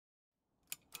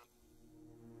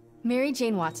Mary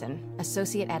Jane Watson,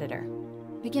 Associate Editor.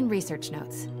 Begin research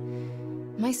notes.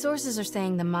 My sources are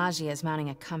saying the Maggia is mounting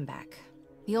a comeback.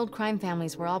 The old crime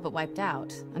families were all but wiped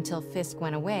out, until Fisk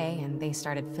went away and they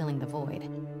started filling the void.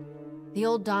 The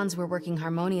old Dons were working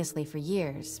harmoniously for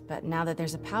years, but now that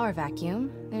there's a power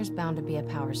vacuum, there's bound to be a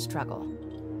power struggle.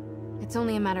 It's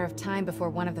only a matter of time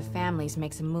before one of the families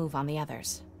makes a move on the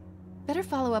others. Better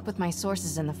follow up with my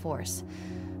sources in the Force.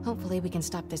 Hopefully we can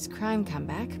stop this crime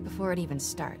comeback before it even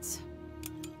starts.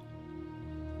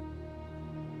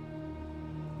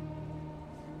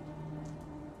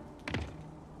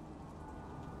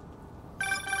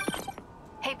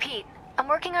 Hey Pete, I'm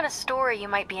working on a story you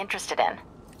might be interested in.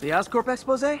 The Oscorp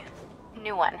expose?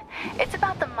 New one. It's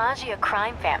about the Maggia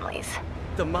crime families.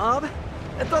 The mob?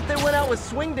 I thought they went out with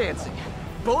swing dancing.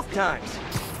 Both times.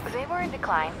 They were in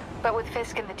decline, but with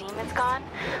Fisk and the demons gone,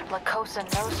 La Cosa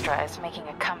Nostra is making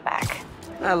a comeback.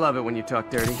 I love it when you talk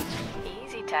dirty.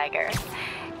 Easy, Tiger.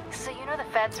 So you know the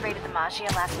feds raided the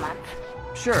Maggia last month?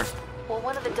 Sure. Well,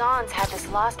 one of the Dons had this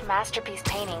lost masterpiece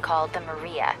painting called the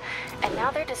Maria, and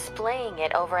now they're displaying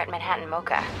it over at Manhattan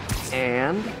Mocha.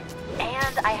 And?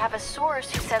 And I have a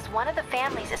source who says one of the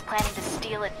families is planning to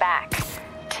steal it back.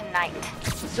 Tonight.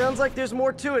 Sounds like there's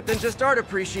more to it than just art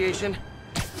appreciation.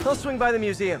 I'll swing by the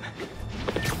museum.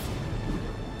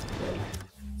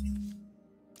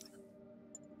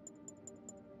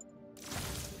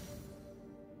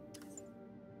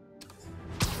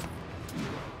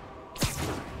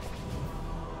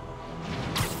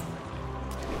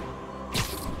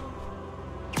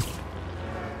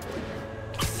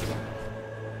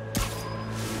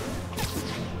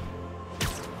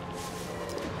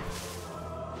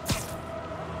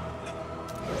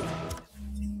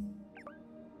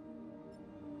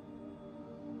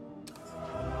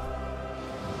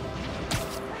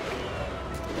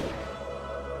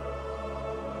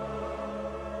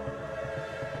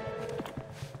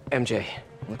 MJ,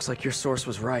 looks like your source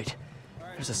was right.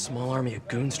 There's a small army of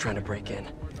goons trying to break in.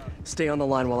 Stay on the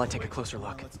line while I take a closer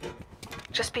look.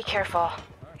 Just be careful.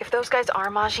 If those guys are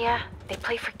Maggia, they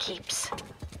play for keeps.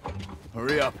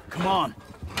 Hurry up, come on.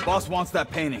 Boss wants that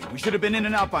painting. We should have been in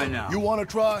and out by now. You want to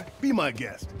try? Be my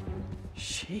guest.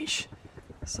 Sheesh.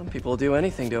 Some people do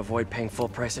anything to avoid paying full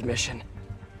price admission.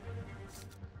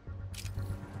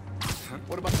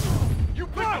 What about you?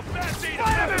 Pick up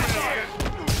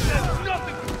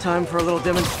Time for a little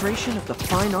demonstration of the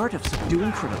fine art of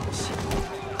subduing criminals.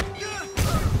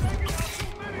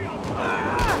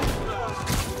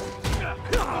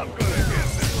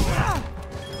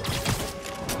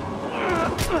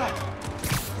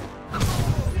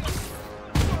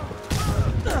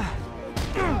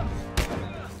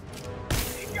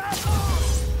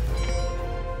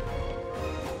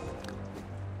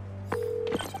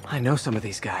 I know some of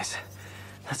these guys.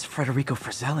 That's Federico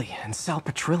Fratelli and Sal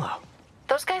Petrillo.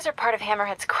 Those guys are part of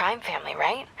Hammerhead's crime family,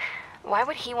 right? Why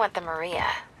would he want the Maria?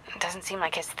 It doesn't seem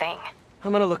like his thing.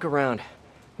 I'm gonna look around.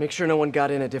 Make sure no one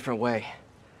got in a different way.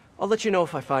 I'll let you know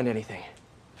if I find anything.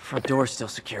 Front door's still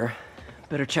secure.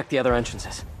 Better check the other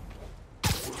entrances.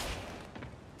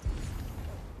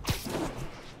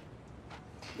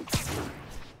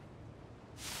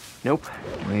 Nope.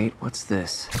 Wait, what's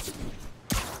this?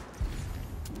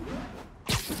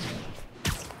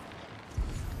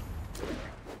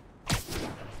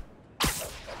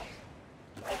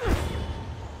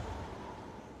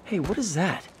 Hey, what is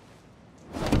that?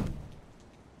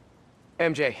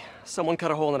 MJ, someone cut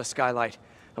a hole in a skylight.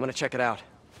 I'm gonna check it out.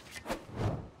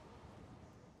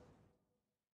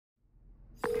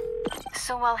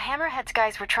 So while Hammerhead's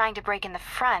guys were trying to break in the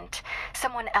front,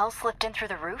 someone else slipped in through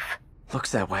the roof?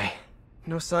 Looks that way.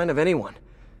 No sign of anyone.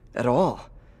 At all.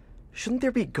 Shouldn't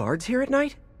there be guards here at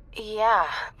night? Yeah,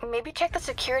 maybe check the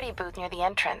security booth near the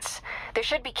entrance. There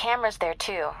should be cameras there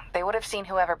too. They would have seen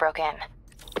whoever broke in.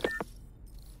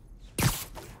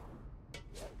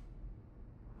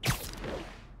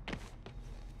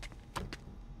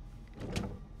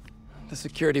 The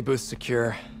security booth's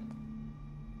secure.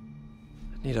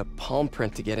 I'd need a palm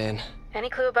print to get in. Any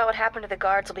clue about what happened to the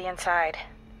guards will be inside.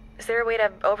 Is there a way to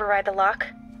override the lock?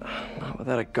 Not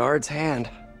without a guard's hand.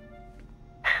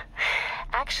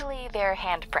 Actually, they're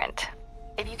handprint.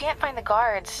 If you can't find the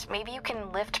guards, maybe you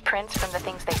can lift prints from the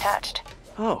things they touched.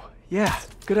 Oh, yeah,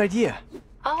 good idea.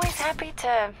 Always happy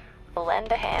to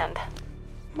lend a hand.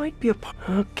 Might be a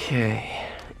Okay,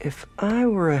 if I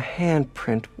were a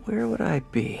handprint, where would I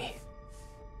be?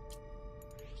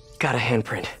 Got a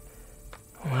handprint.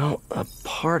 Well, a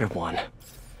part of one.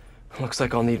 Looks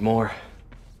like I'll need more.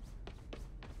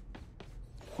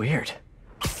 Weird.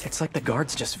 It's like the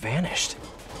guards just vanished.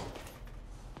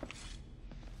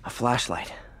 A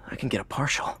flashlight. I can get a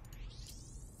partial.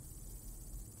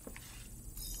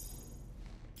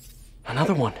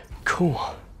 Another one. Cool.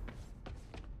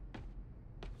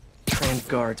 Trained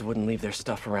guards wouldn't leave their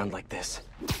stuff around like this.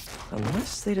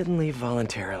 Unless they didn't leave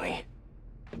voluntarily.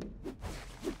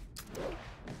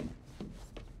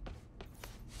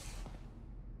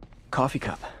 Coffee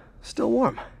cup. Still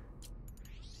warm.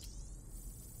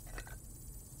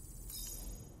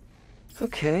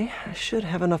 Okay, I should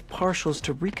have enough partials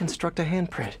to reconstruct a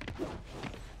handprint.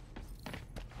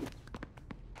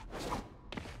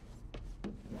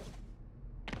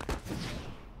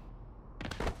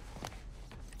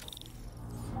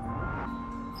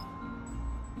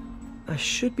 I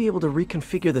should be able to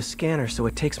reconfigure the scanner so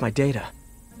it takes my data.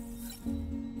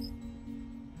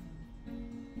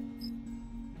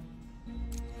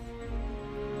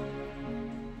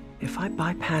 If I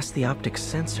bypass the optics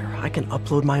sensor, I can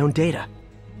upload my own data.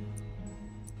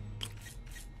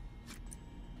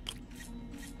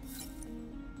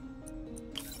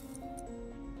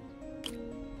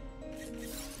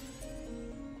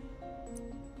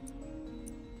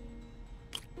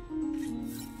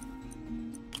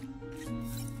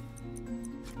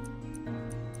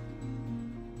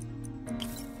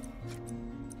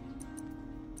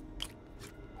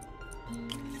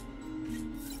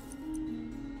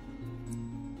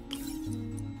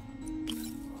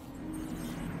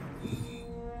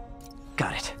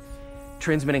 Got it.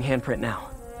 Transmitting handprint now.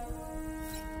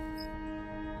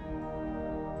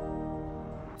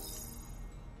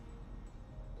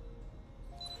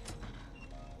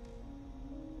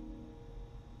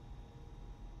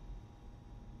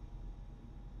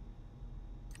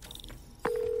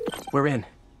 We're in.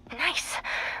 Nice.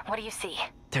 What do you see?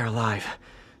 They're alive.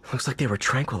 Looks like they were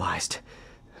tranquilized.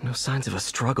 No signs of a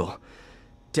struggle.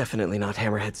 Definitely not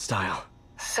Hammerhead style.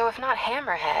 So if not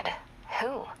Hammerhead,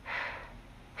 who?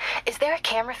 Is there a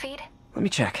camera feed? Let me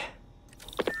check.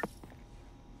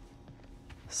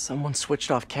 Someone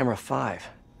switched off camera 5.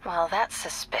 Well, that's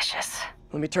suspicious.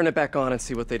 Let me turn it back on and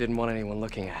see what they didn't want anyone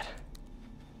looking at.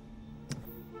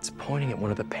 It's pointing at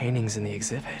one of the paintings in the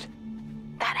exhibit.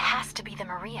 That has to be the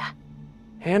Maria.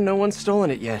 And no one's stolen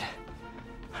it yet.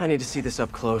 I need to see this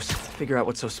up close, figure out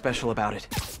what's so special about it.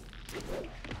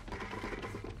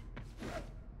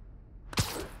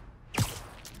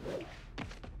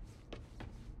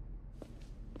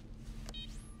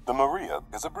 The Maria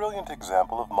is a brilliant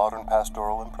example of modern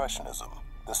pastoral impressionism.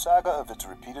 The saga of its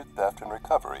repeated theft and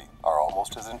recovery are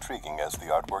almost as intriguing as the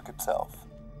artwork itself.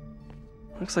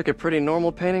 Looks like a pretty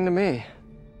normal painting to me.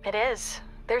 It is.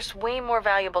 There's way more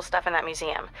valuable stuff in that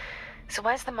museum. So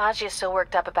why is the Maggia so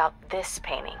worked up about this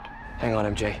painting? Hang on,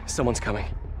 MJ. Someone's coming.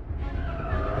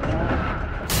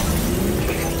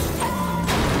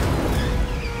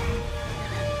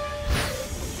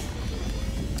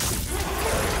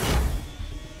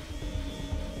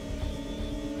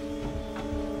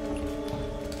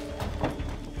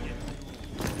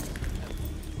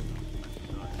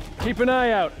 Keep an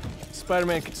eye out.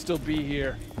 Spider-Man could still be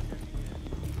here.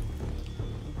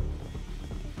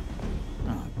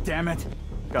 Oh, damn it.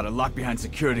 Got it locked behind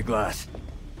security glass.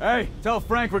 Hey, tell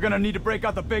Frank we're gonna need to break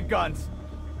out the big guns.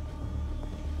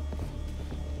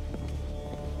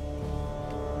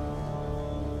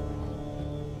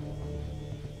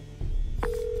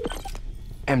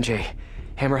 MJ,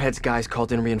 Hammerhead's guys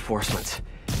called in reinforcements.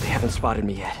 They haven't spotted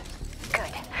me yet.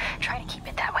 Good. Try to keep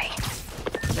it that way.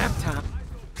 Nap time.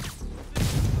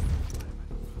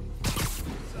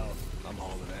 I'm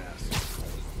hauling ass.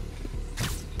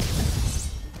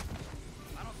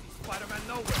 I don't see Spider-Man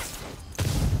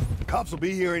nowhere. Cops will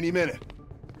be here any minute.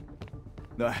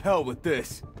 The hell with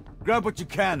this. Grab what you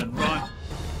can and run.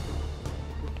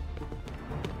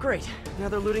 Great. Now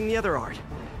they're looting the other art.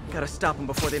 Gotta stop them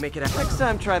before they make it out. Next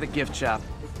time, try the gift shop.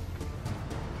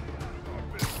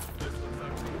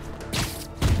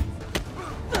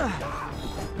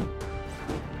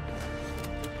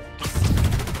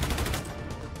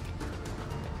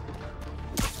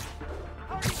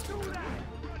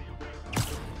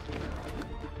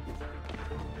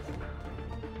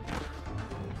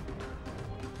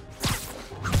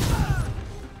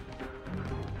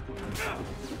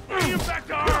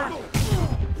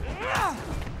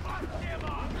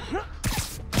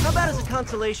 How about as a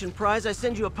consolation prize, I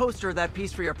send you a poster of that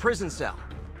piece for your prison cell?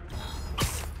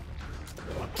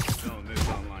 Selling this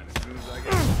online as soon as I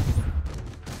get it.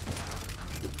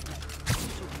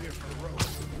 Here for the road.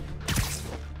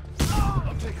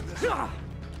 I'm taking this. In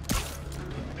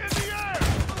the air!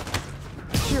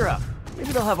 Cheer up.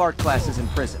 Maybe they'll have art classes in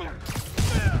prison. You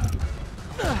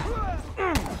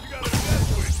got a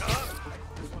best quick, huh?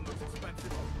 This one looks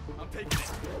expensive. I'm taking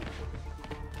it.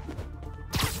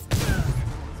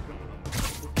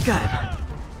 Got him.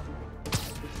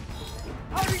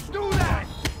 How'd he do that?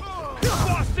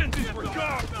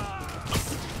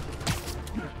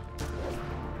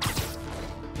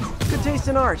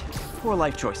 Decent art. Poor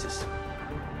life choices.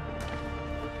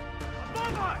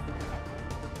 Bubniak!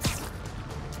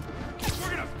 We're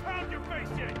gonna pound your face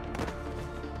in!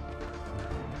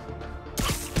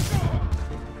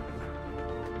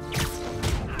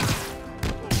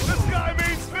 This guy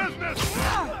means business!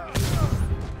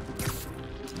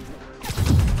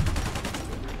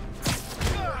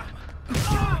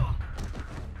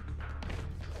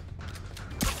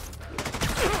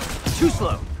 Too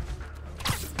slow.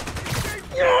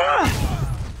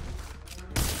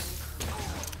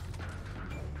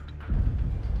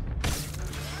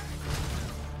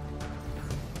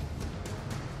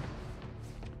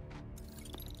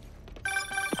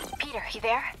 Peter, you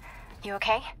there? You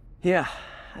okay? Yeah,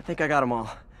 I think I got them all.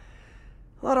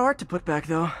 A lot of art to put back,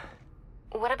 though.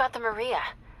 What about the Maria?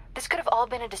 This could have all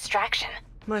been a distraction.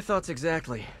 My thoughts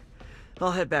exactly.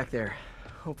 I'll head back there.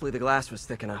 Hopefully the glass was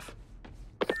thick enough.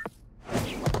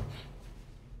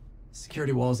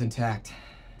 Security wall's intact.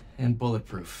 And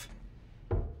bulletproof.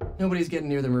 Nobody's getting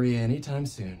near the Maria anytime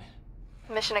soon.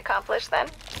 Mission accomplished, then?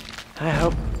 I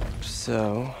hope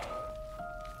so.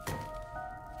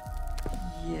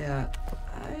 Yeah,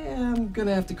 I am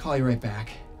gonna have to call you right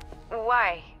back.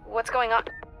 Why? What's going on?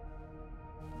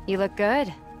 You look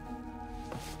good.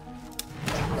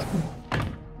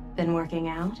 Been working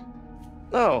out?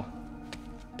 Oh.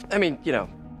 I mean, you know,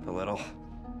 a little.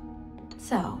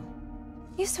 So,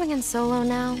 you swinging solo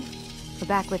now? Or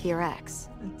back with your ex?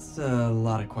 It's a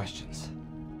lot of questions.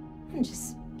 I'm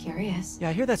just curious. Yeah,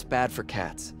 I hear that's bad for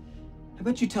cats. How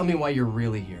about you tell me why you're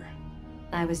really here?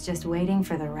 I was just waiting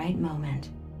for the right moment.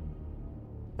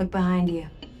 Look behind you.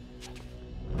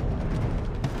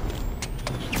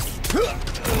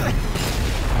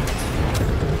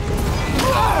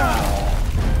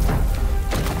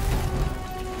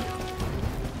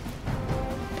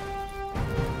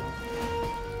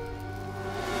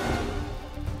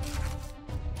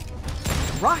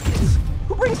 Rockets?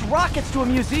 Who brings rockets to a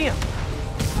museum?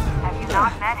 Have you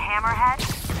not met Hammerhead?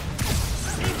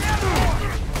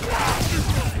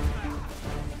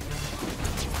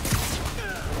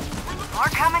 More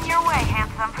coming your way,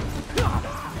 handsome.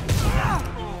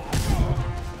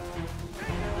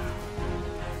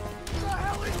 What the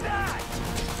hell is that?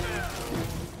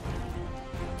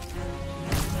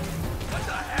 What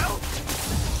the hell?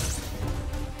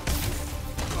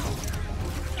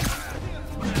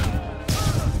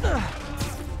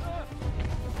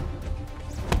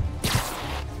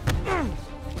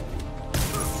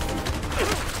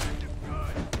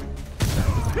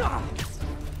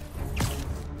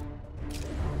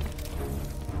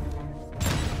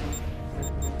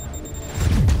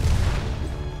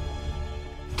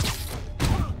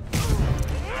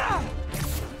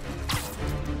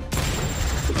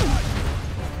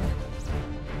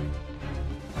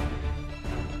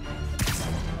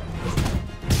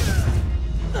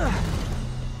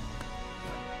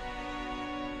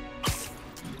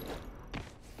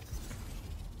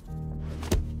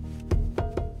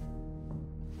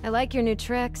 I like your new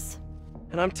tricks.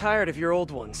 And I'm tired of your old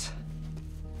ones.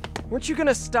 Weren't you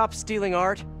gonna stop stealing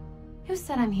art? Who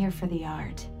said I'm here for the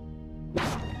art?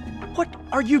 What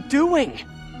are you doing?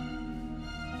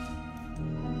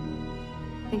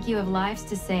 Think you have lives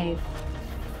to save.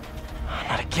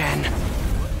 Not again.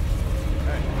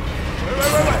 Wait!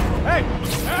 Hey!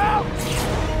 Help!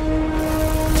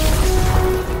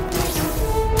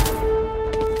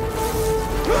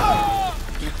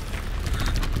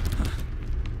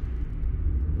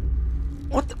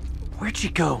 What the? Where'd she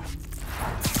go?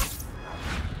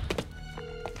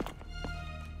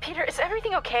 Peter, is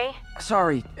everything okay?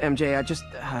 Sorry, MJ, I just,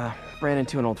 ran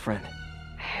into an old friend.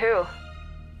 Who?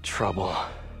 Trouble.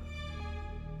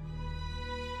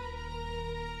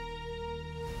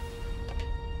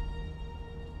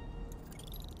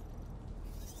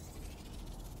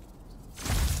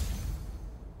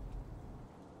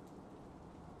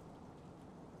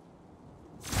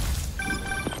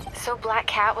 So Black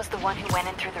Cat was the one who went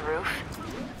in through the roof?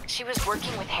 She was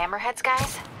working with Hammerhead's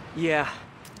guys? Yeah,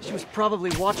 she was probably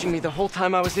watching me the whole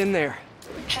time I was in there.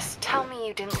 Just tell me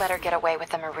you didn't let her get away with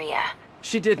the Maria.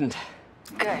 She didn't.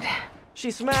 Good.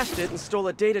 She smashed it and stole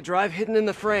a data drive hidden in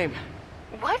the frame.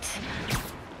 What?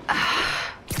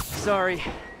 Sorry.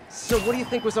 So what do you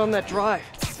think was on that drive?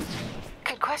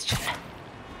 Good question.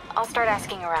 I'll start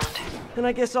asking around. And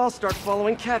I guess I'll start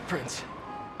following cat prints.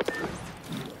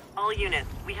 All units,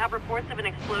 we have reports of an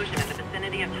explosion in the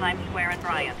vicinity of Times Square and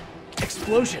Bryant.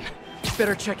 Explosion.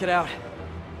 Better check it out.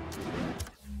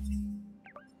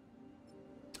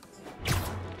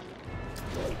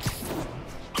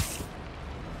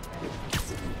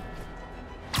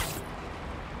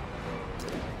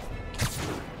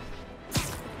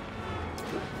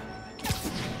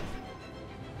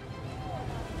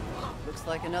 Looks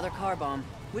like another car bomb.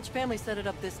 Which family set it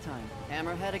up this time?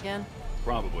 Hammerhead again?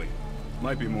 Probably.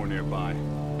 Might be more nearby.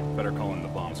 Better call in the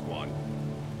bomb squad.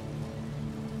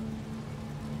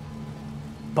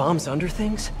 Bombs under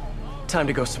things? Time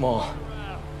to go small.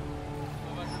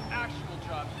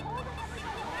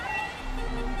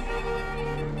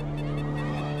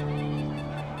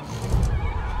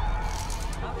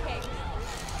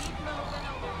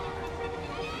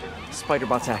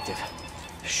 Spider-Bot's active.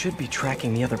 Should be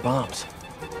tracking the other bombs.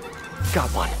 Got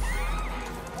one.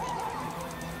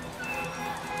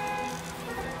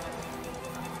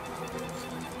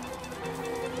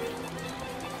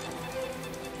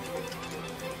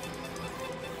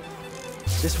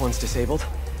 This one's disabled.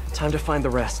 Time to find the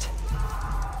rest.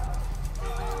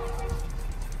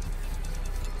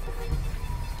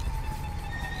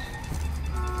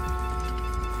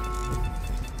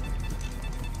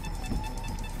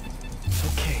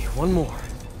 Okay, one more.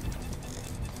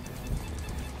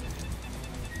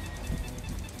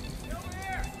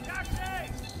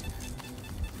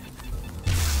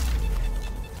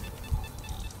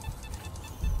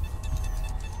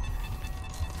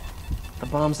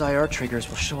 The bomb's IR triggers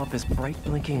will show up as bright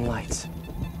blinking lights.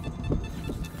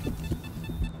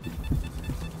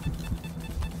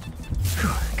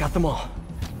 Whew, got them all.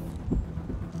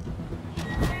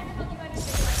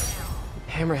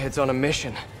 Hammerhead's on a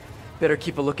mission. Better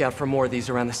keep a lookout for more of these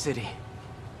around the city.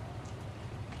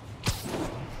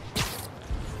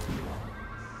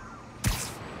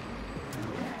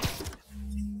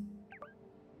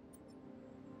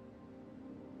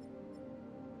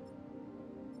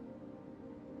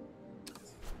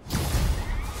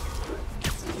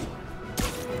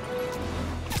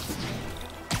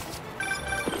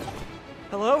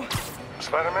 Hello?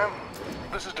 Spider-Man?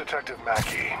 This is Detective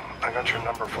Mackey. I got your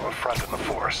number from a friend in the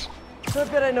force. I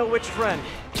bet I know which friend.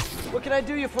 What can I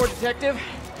do you for, Detective?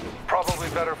 Probably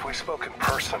better if we spoke in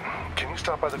person. Can you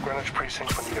stop by the Greenwich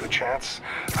precinct when you get a chance?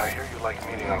 I hear you like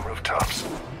meeting on rooftops.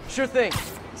 Sure thing.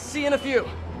 See you in a few.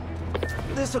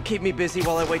 This'll keep me busy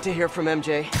while I wait to hear from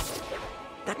MJ.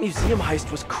 That museum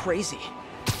heist was crazy.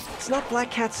 It's not Black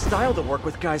Cat's style to work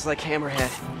with guys like Hammerhead.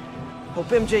 Hope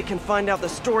MJ can find out the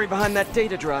story behind that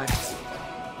data drive.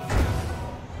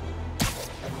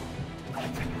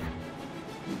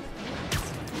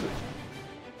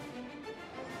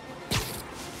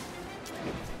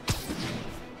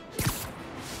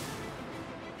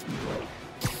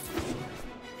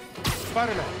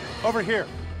 Spider-Man, over here.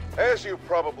 As you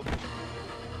probably...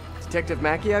 Detective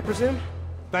Mackey, I presume?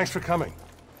 Thanks for coming.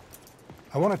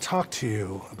 I want to talk to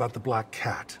you about the Black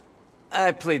Cat.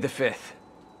 I plead the fifth.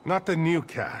 Not the new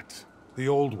cat. The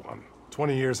old one.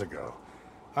 20 years ago.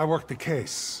 I worked the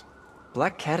case.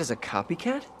 Black Cat is a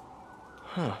copycat?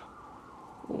 Huh.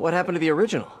 What happened to the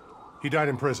original? He died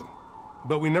in prison.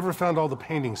 But we never found all the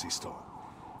paintings he stole.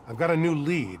 I've got a new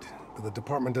lead, but the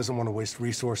department doesn't want to waste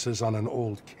resources on an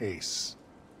old case.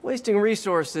 Wasting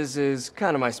resources is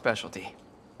kind of my specialty.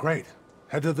 Great.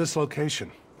 Head to this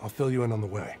location. I'll fill you in on the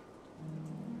way.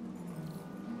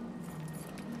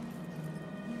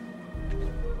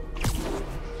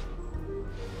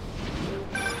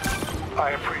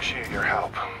 I appreciate your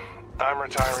help. I'm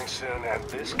retiring soon, and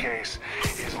this case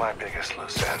is my biggest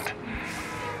loose end.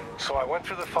 So I went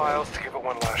through the files to give it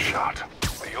one last shot.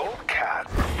 The old cat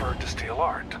preferred to steal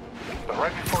art. But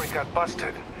right before he got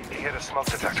busted, he hit a smoke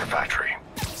detector factory.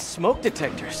 Smoke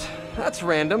detectors? That's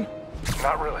random.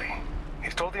 Not really.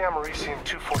 He stole the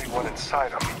Americium-241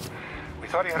 inside him. We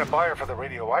thought he had a buyer for the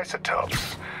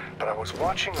radioisotopes, but I was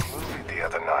watching a movie the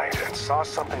other night and saw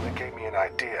something that gave me an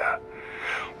idea.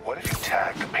 What if he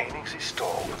tagged the paintings he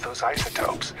stole with those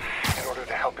isotopes in order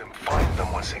to help him find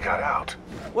them once he got out?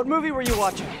 What movie were you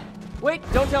watching? Wait,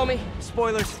 don't tell me.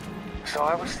 Spoilers. So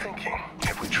I was thinking,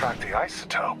 if we track the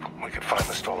isotope, we could find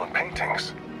the stolen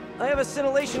paintings. I have a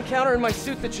scintillation counter in my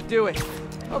suit that should do it.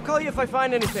 I'll call you if I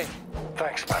find anything.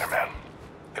 Thanks, Spider-Man.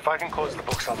 If I can close the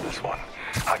books on this one,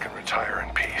 I can retire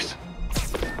in peace.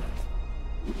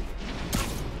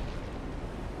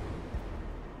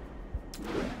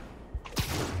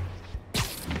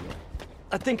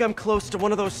 I think I'm close to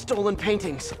one of those stolen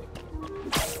paintings.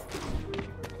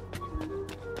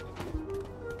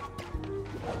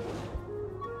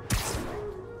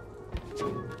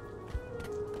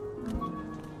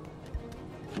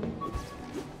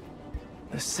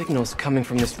 The signal's coming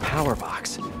from this power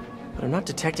box, but I'm not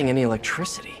detecting any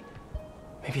electricity.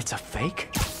 Maybe it's a fake?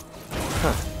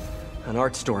 Huh. An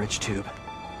art storage tube.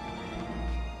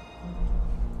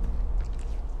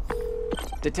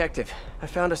 Detective, I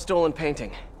found a stolen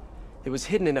painting. It was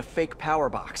hidden in a fake power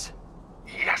box.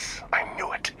 Yes, I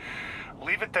knew it.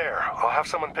 Leave it there. I'll have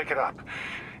someone pick it up.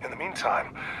 In the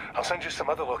meantime, I'll send you some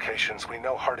other locations we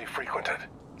know Hardy frequented.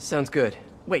 Sounds good.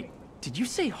 Wait, did you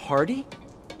say Hardy?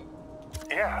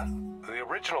 Yeah, the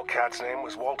original cat's name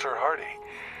was Walter Hardy.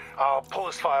 I'll pull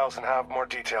his files and have more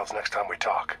details next time we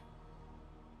talk.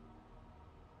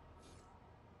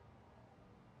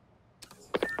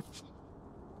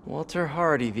 Walter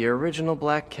Hardy, the original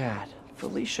black cat.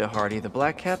 Felicia Hardy, the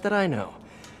black cat that I know.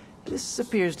 This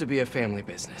appears to be a family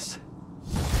business.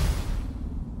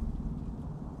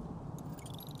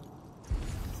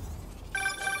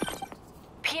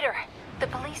 Peter, the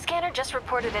police scanner just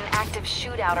reported an active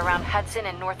shootout around Hudson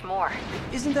and North Moore.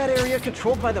 Isn't that area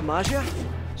controlled by the Mafia?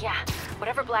 Yeah,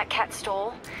 whatever Black Cat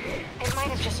stole, it might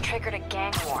have just triggered a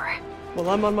gang war. Well,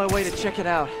 I'm on my way to check it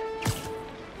out.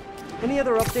 Any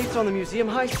other updates on the museum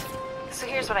heist? So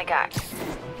here's what I got.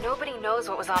 Nobody knows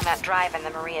what was on that drive in the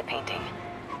Maria painting.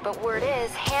 But word is,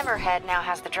 Hammerhead now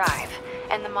has the drive,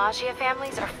 and the Maggia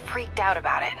families are freaked out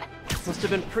about it. Must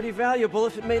have been pretty valuable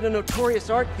if it made a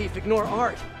notorious art thief ignore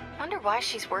art. Wonder why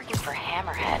she's working for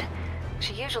Hammerhead.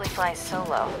 She usually flies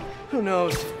solo. Who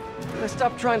knows? I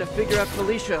stopped trying to figure out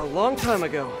Felicia a long time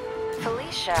ago.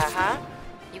 Felicia, huh?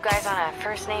 You guys on a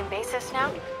first-name basis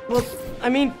now? Well, I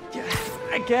mean,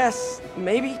 I guess,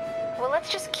 maybe. Well,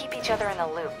 let's just keep each other in the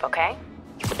loop, okay?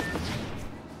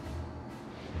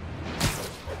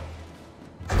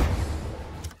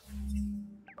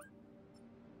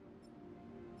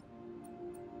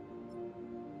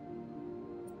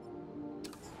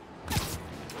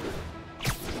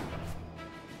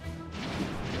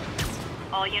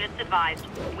 All units advised.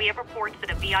 We have reports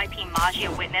that a VIP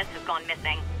Maggia witness has gone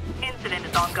missing. Incident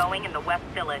is ongoing in the West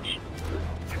Village.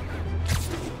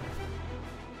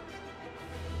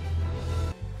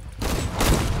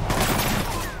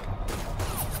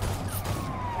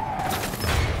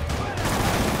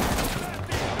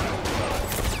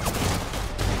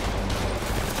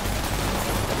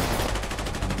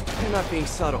 You're not being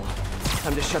subtle.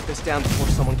 Time to shut this down before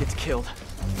someone gets killed.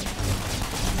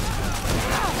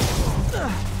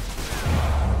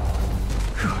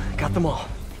 Whew, got them all.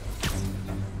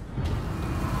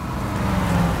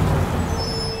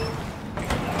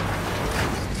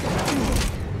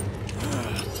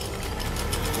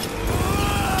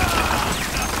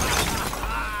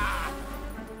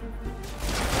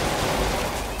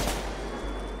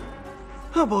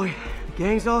 Oh boy, the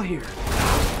gang's all here.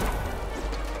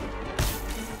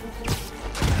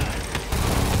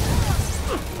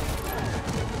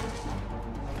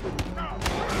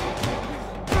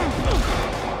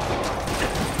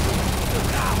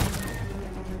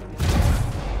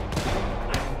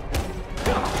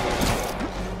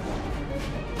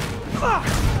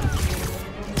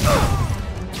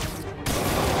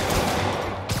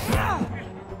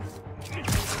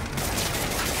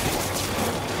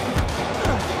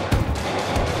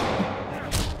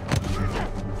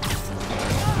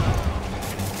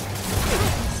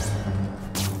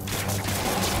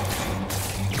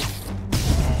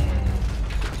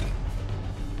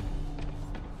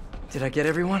 Did I get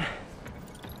everyone?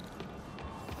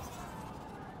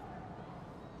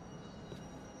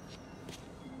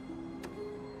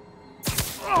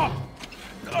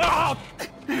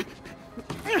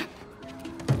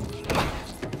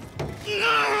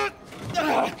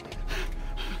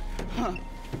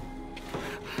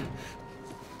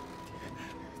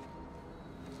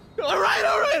 All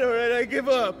right, I give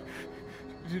up.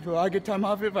 Do I get time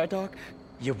off if I talk?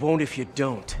 You won't if you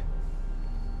don't.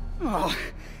 Oh,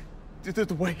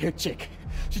 the white-haired chick.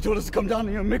 She told us to come down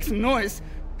here and make some noise.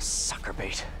 Sucker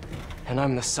bait. And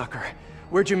I'm the sucker.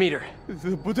 Where'd you meet her?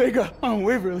 The bodega on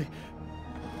Waverly.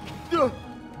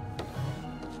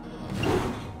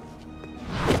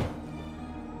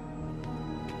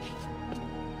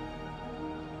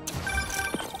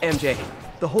 MJ,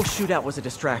 the whole shootout was a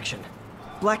distraction.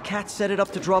 Black Cat set it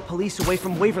up to draw police away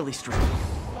from Waverly Street.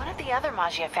 One of the other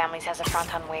Maggia families has a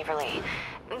front on Waverly.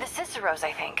 The Ciceros,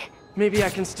 I think. Maybe I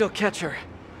can still catch her.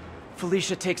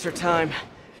 Felicia takes her time.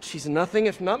 She's nothing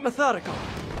if not methodical.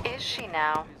 Is she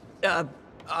now?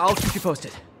 I'll keep you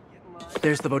posted.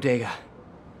 There's the bodega.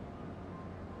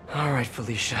 All right,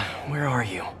 Felicia, where are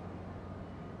you?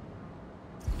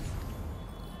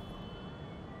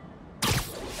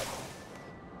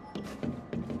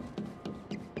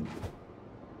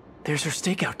 There's her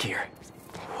stakeout gear.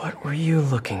 What were you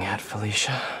looking at,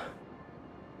 Felicia?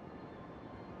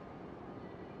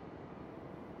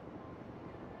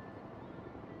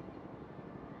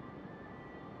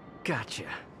 Gotcha.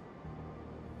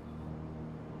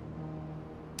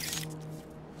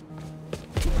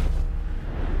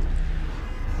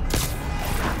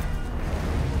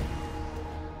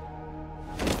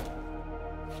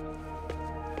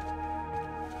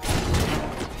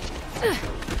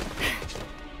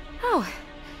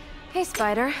 Hey,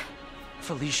 Spider.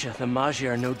 Felicia, the Magi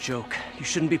are no joke. You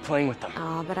shouldn't be playing with them.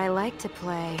 Oh, but I like to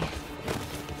play.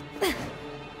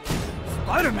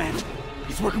 Spider-Man!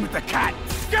 He's working with the cat!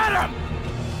 Get him!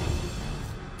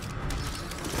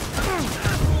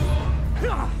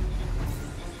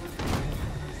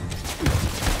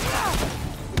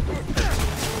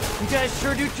 You guys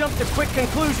sure do jump to quick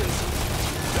conclusions.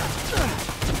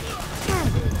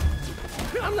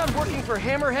 I'm not working for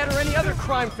Hammerhead or any other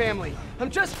crime family. I'm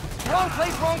just wrong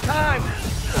place, wrong time.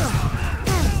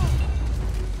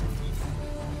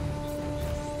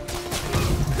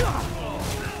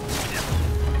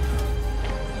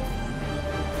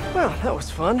 Well, that was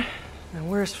fun. Now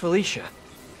where's Felicia?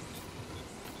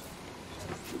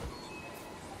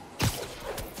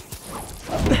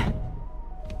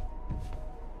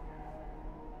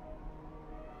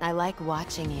 I like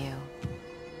watching you.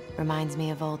 Reminds me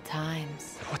of old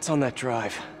times. What's on that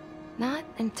drive? Not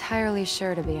entirely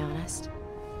sure, to be honest.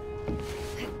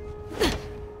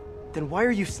 Then why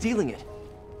are you stealing it?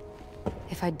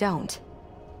 If I don't,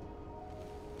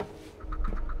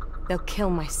 they'll kill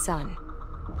my son.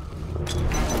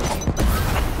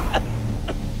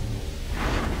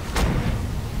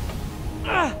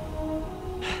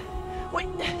 Wait,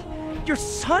 your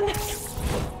son?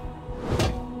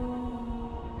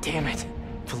 Damn it.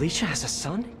 Felicia has a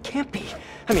son? Can't be.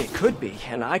 I mean, it could be,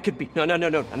 and I could be. No.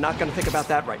 I'm not gonna think about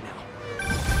that right now.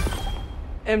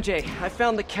 MJ, I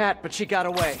found the cat, but she got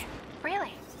away.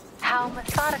 Really? How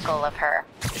methodical of her.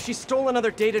 She stole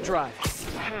another data drive.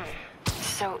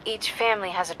 So each family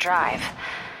has a drive.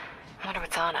 I wonder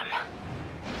what's on them.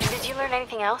 Did you learn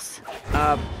anything else?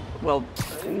 Well,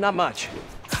 not much.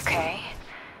 Okay.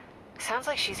 Sounds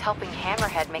like she's helping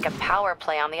Hammerhead make a power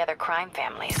play on the other crime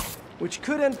families. Which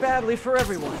could end badly for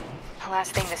everyone. The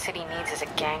last thing the city needs is a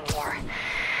gang war.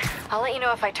 I'll let you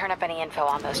know if I turn up any info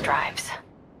on those drives.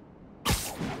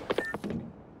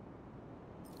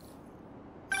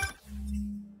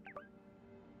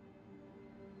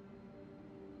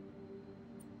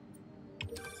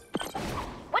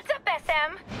 What's up,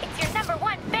 SM? It's your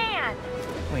 #1 fan!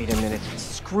 Wait a minute.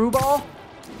 Screwball?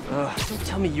 Don't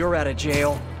tell me you're out of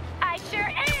jail. I sure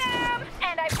am!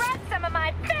 And I brought some of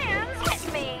my fans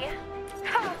with me.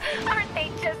 Oh, aren't they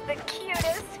just the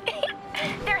cutest?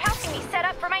 They're helping me set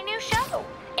up for my new show.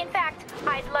 In fact,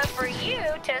 I'd love for you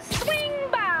to swing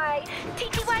by.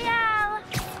 TTYL!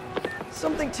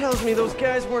 Something tells me those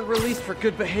guys weren't released for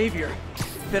good behavior.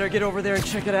 Better get over there and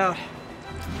check it out.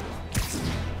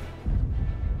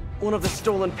 One of the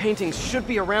stolen paintings should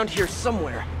be around here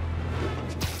somewhere.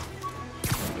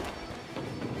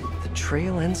 The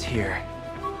trail ends here.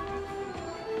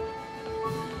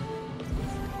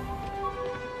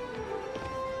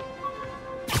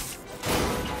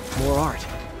 More art.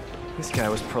 This guy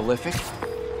was prolific.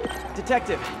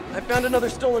 Detective, I found another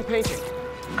stolen painting.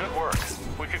 Good work.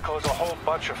 We could close a whole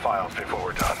bunch of files before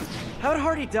we're done. How'd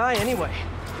Hardy die anyway?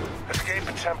 Escape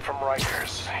attempt from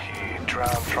Rikers. He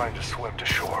drowned trying to swim to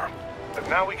shore. But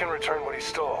now we can return what he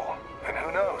stole. And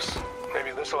who knows? Maybe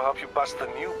this will help you bust the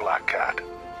new Black Cat.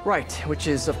 Right, which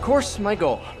is, of course, my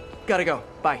goal. Gotta go.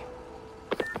 Bye.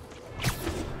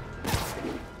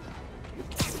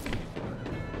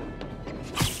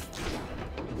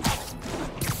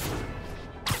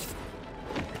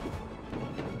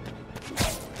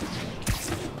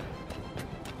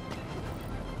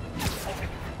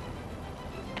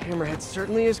 Hammerhead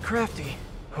certainly is crafty.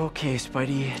 Okay,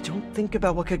 Spidey, don't think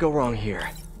about what could go wrong here.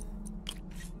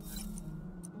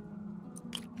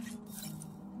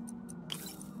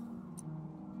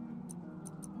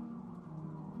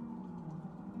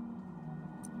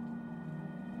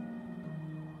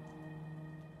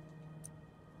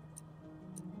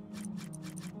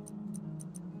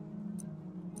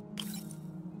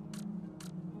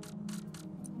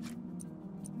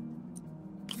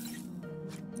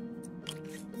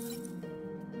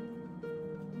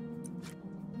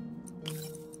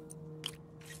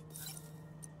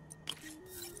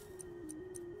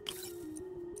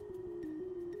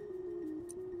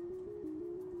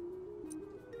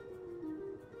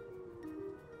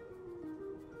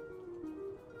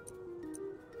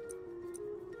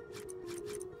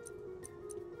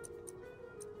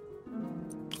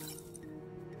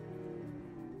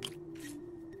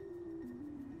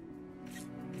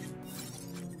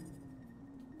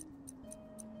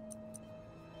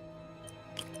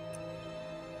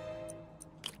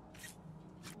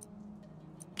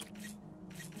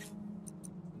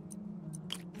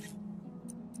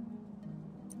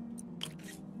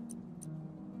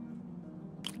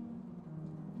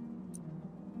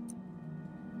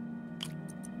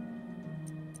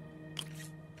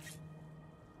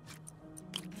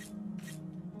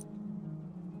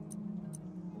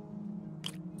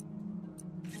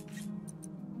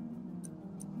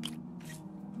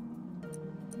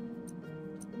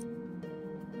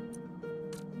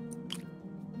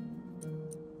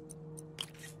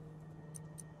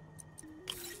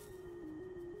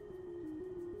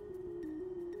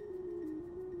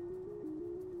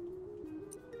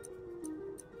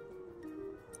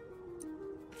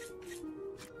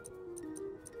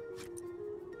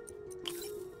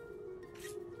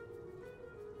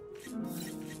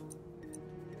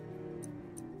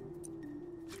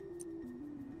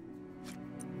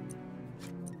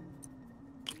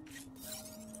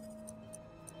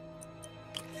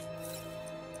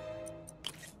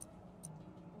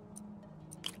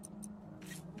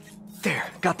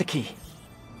 Got the key.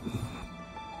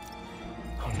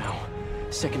 Oh no.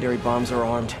 Secondary bombs are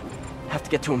armed. Have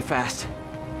to get to him fast.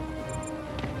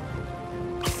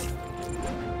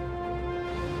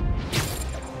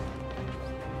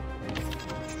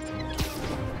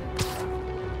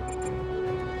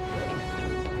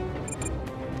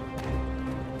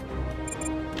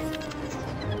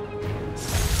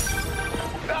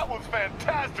 That was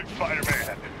fantastic,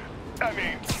 Spider-Man. I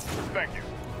mean, thank you.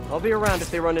 I'll be around if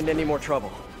they run into any more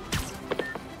trouble.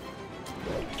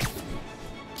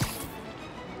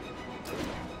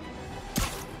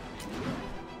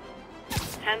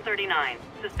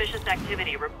 Suspicious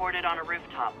activity reported on a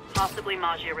rooftop, possibly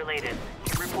Maggia related.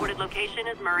 Reported location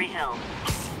is Murray Hill.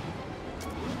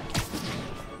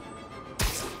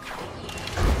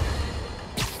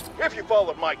 If you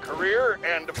followed my career,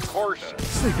 and of course...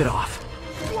 Sleep it off.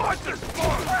 What the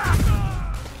fuck?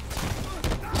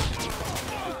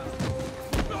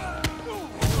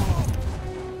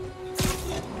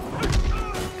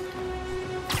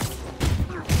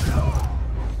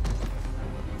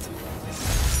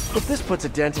 If this puts a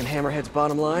dent in Hammerhead's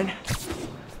bottom line...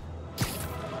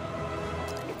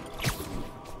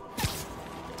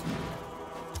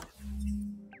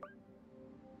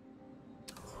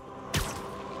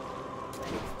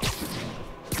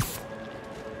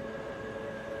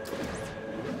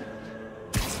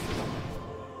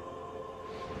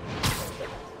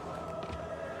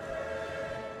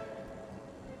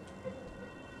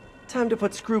 Time to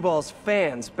put Screwball's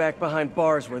fans back behind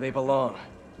bars where they belong.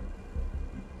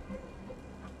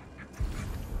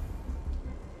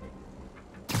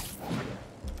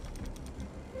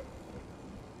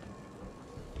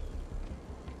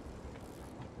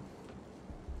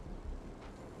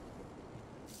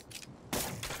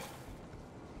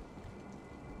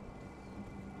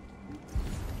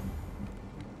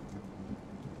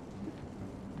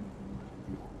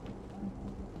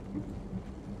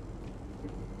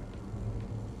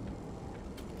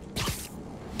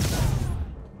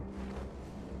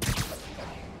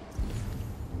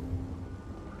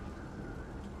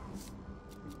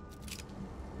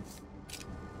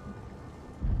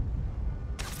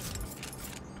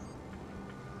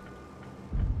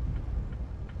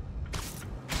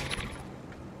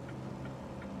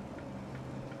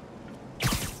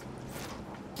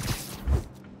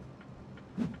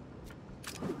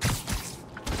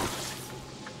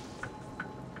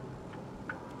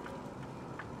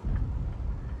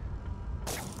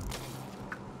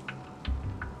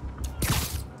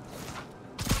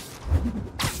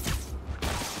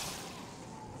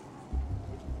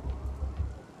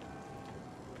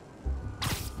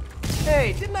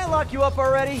 Hey, didn't I lock you up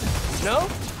already? No?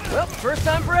 Well, first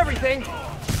time for everything.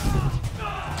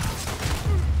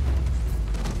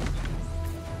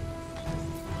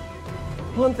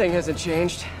 One thing hasn't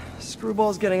changed.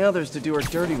 Screwball's getting others to do her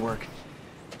dirty work.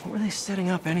 What were they setting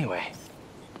up anyway?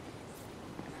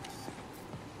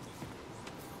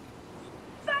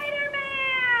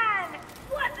 Spider-Man!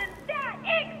 Wasn't that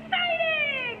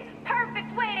exciting?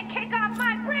 Perfect way to kick off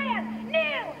my brand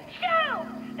new show,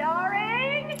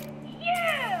 starring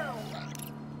you!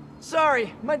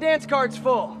 Sorry, my dance card's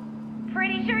full.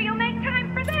 Pretty sure you'll make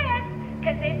time for this,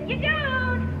 because if you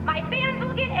don't, my fans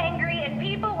will get angry and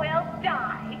people will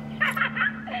die.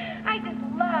 I just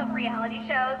love reality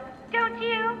shows, don't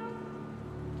you?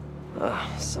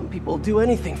 Some people do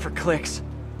anything for clicks.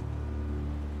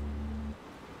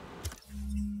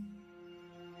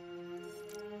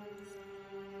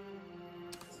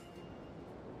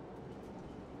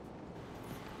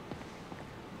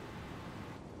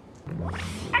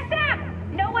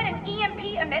 SM! Know what an EMP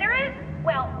emitter is?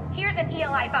 Well, here's an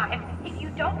ELI-5. If you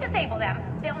don't disable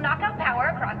them, they'll knock out power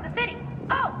across the city.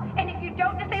 Oh, and if you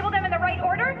don't disable them in the right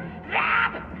order,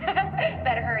 zap!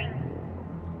 Better hurry.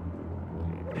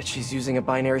 Bet she's using a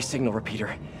binary signal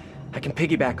repeater. I can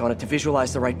piggyback on it to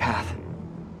visualize the right path.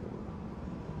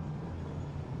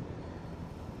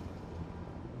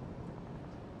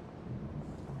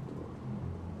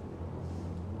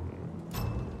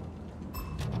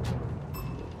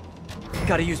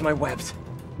 Gotta use my webs.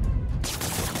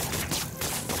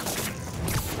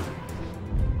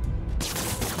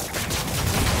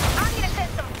 I'm gonna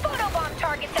send some photobomb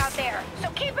targets out there, so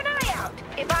keep an eye out.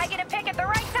 If I get a pick at the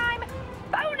right time,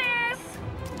 bonus!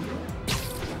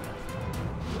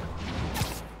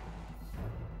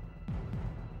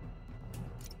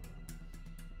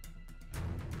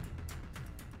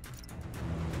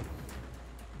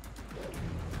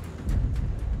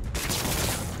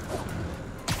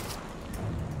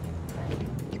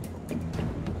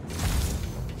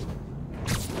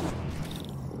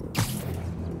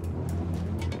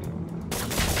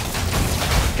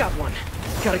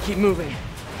 Gotta keep moving.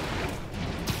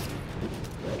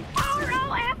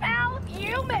 R-O-F-L,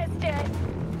 you missed it!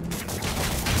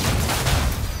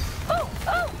 Oh,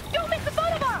 oh, don't miss the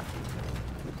photobomb!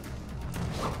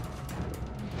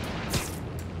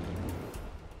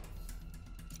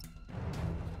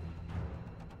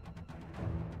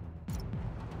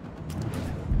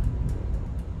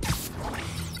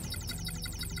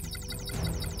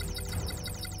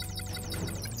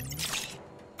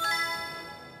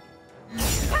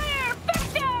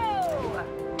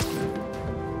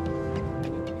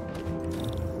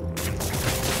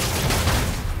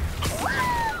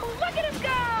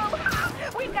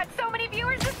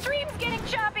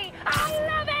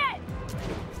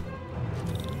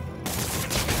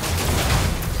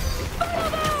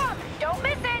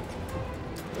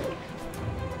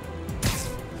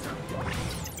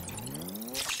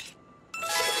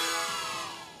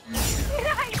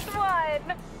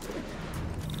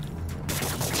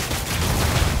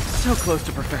 So close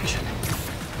to perfection.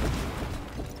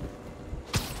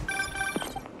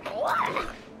 What?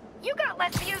 You got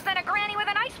less views than a granny with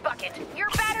an ice bucket. You're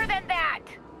better than that.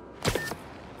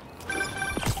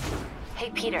 Hey,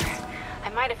 Peter. I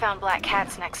might have found Black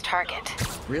Cat's next target.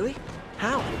 Really?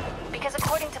 How? Because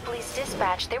according to police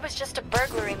dispatch, there was just a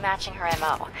burglary matching her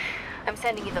MO. I'm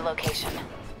sending you the location.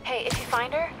 Hey, if you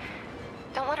find her,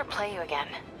 don't let her play you again.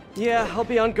 Yeah, I'll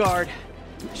be on guard.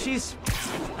 She's...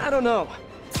 I don't know.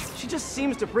 She just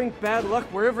seems to bring bad luck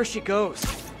wherever she goes.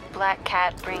 Black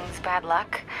Cat brings bad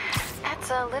luck?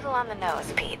 That's a little on the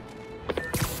nose, Pete.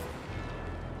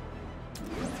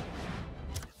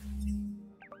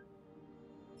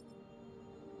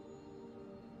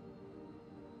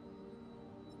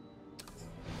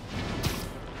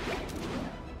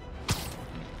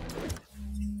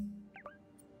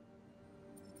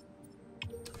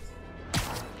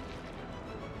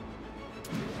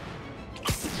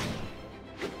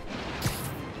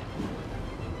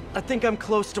 I think I'm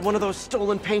close to one of those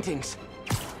stolen paintings.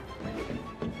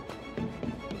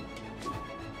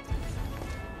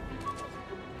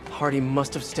 Hardy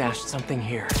must have stashed something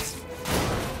here.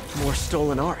 More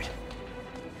stolen art.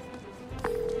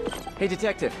 Hey,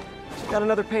 Detective. Got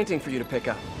another painting for you to pick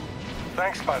up.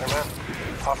 Thanks, Spider-Man.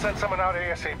 I'll send someone out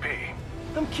ASAP.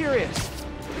 I'm curious.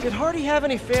 Did Hardy have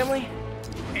any family?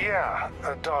 Yeah,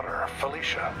 a daughter,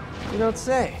 Felicia. You don't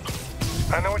say.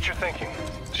 I know what you're thinking.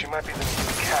 She might be the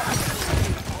new cat.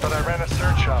 But I ran a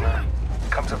search on her.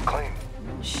 Comes up clean.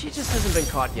 She just hasn't been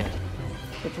caught yet.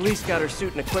 The police got her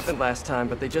suit and equipment last time,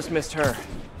 but they just missed her.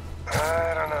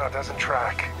 I don't know, it doesn't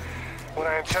track. When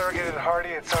I interrogated Hardy,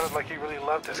 it sounded like he really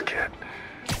loved his kid.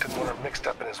 Didn't want her mixed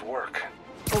up in his work.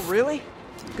 Oh, really?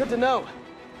 Good to know.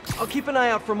 I'll keep an eye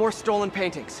out for more stolen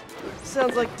paintings.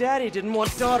 Sounds like Daddy didn't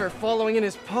want daughter following in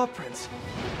his paw prints.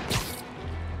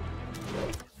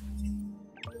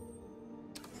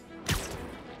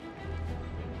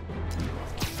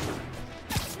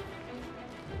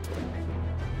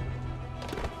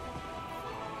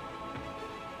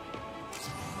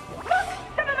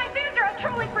 Some of my fans are on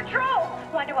trolling patrol.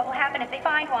 Wonder what will happen if they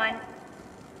find one.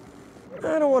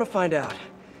 I don't want to find out.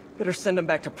 Better send them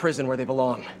back to prison where they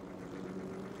belong.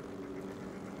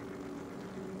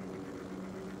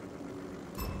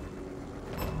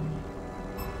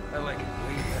 I like it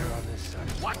way better on this side.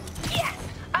 What? Yes!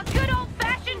 A good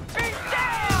old-fashioned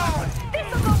beatdown! This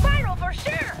will go viral for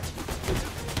sure!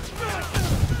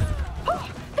 Oh,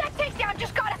 that takedown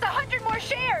just got us 100 more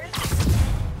shares!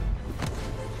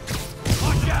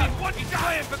 Watch out! What's he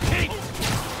playing for keeps?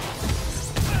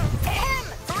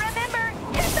 Remember,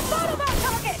 hit the photobomb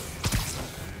target!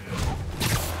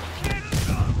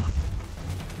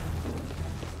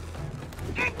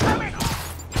 Incoming!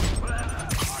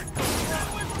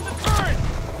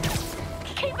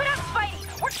 Keep it up, Spidey!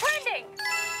 We're trending!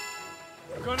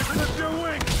 We're gonna clip your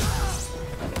wings!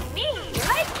 Me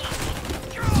like it!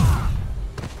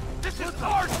 This is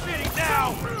our city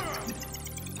now!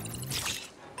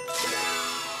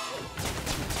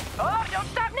 Oh, don't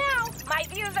stop now! My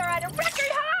views are at a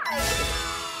record high!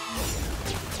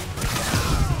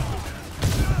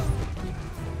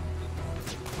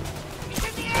 He's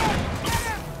in the air! Get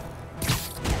him!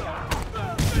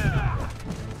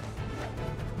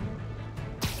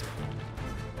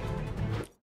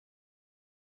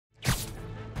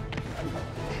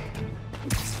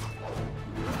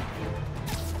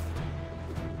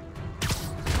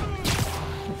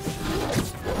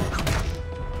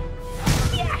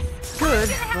 Yes! Good,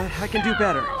 but I can do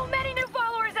better. So many new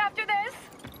followers after this!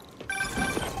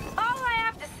 All I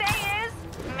have to say is...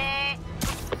 meh.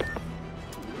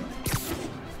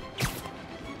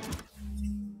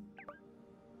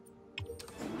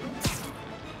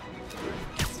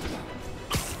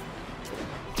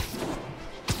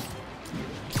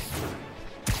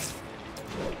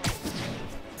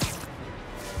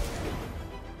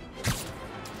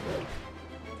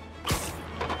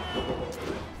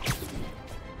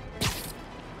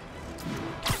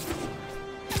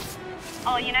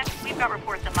 All units, we've got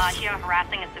reports of Magia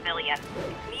harassing a civilian.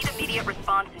 Need immediate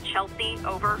response in Chelsea,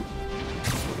 over.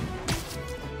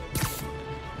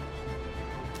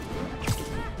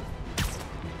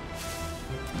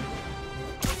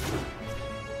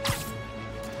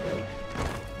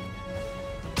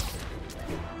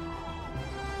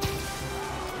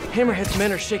 Hammerhead's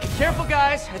men are shaking. Careful,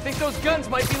 guys! I think those guns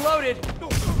might be loaded.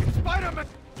 Spider-Man!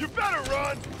 You better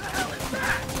run! What the hell is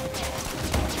that?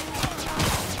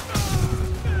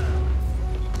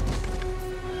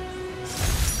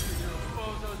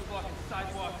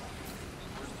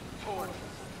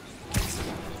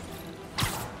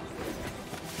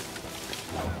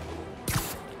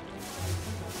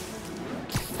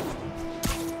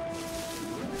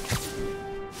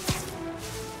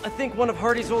 I think one of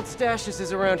Hardy's old stashes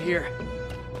is around here.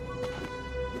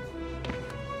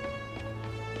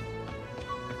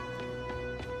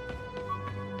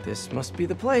 This must be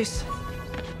the place.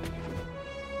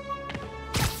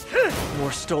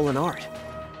 More stolen art.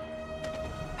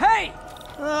 Hey!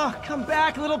 Oh, come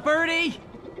back, little birdie!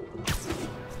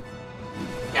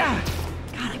 Ah,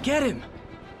 gotta get him.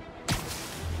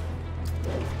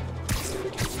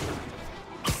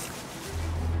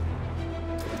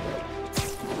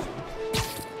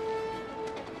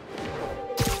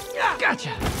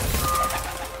 Gotcha!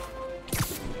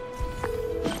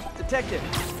 Detective,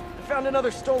 I found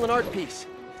another stolen art piece.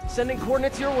 Sending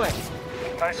coordinates your way.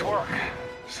 Nice work.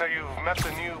 So you've met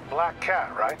the new Black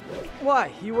Cat, right?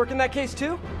 Why? You work in that case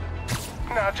too?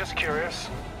 Nah, just curious.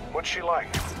 What's she like?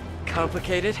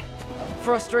 Complicated.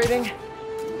 Frustrating.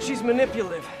 She's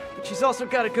manipulative, but she's also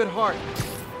got a good heart.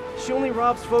 She only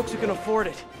robs folks who can afford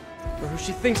it, or who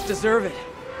she thinks deserve it.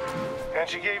 And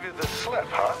she gave you the slip,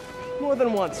 huh? More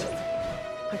than once.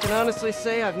 I can honestly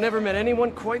say I've never met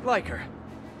anyone quite like her.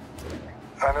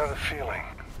 I know the feeling.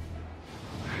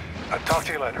 I'll talk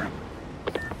to you later.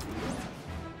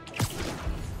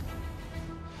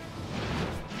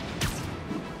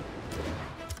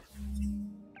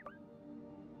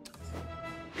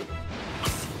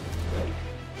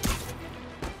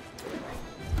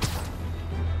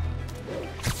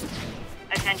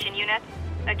 Attention units.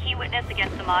 A key witness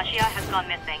against the Magia has gone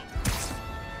missing.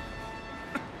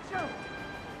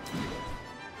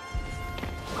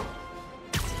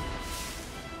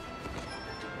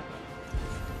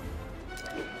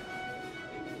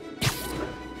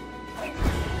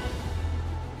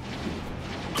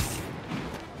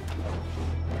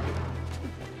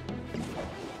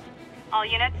 All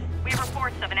units, we have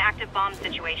reports of an active bomb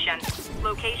situation.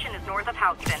 Location is north of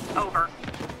Houston. Over.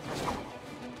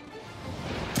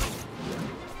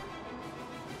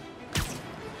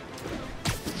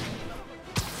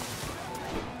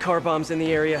 Car bombs in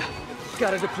the area.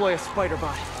 Gotta deploy a spider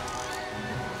bot.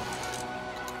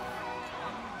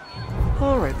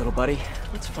 All right, little buddy.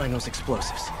 Let's find those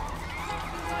explosives.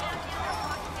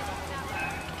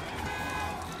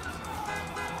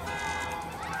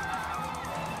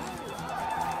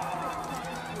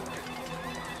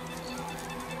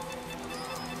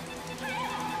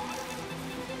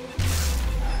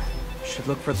 Should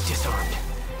look for the disarmed.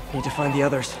 Need to find the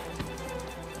others.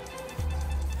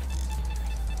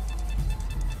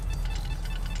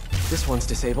 This one's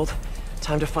disabled.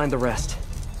 Time to find the rest.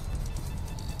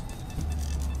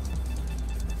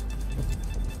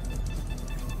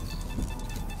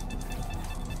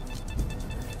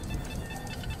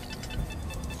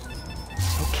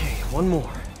 Okay, one more.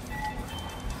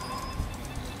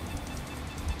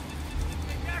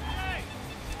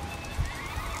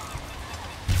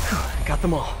 Got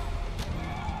them all.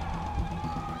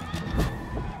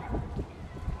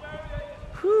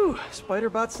 Whew, spider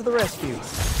bots to the rescue.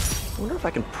 I wonder if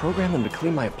I can program them to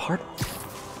clean my apartment.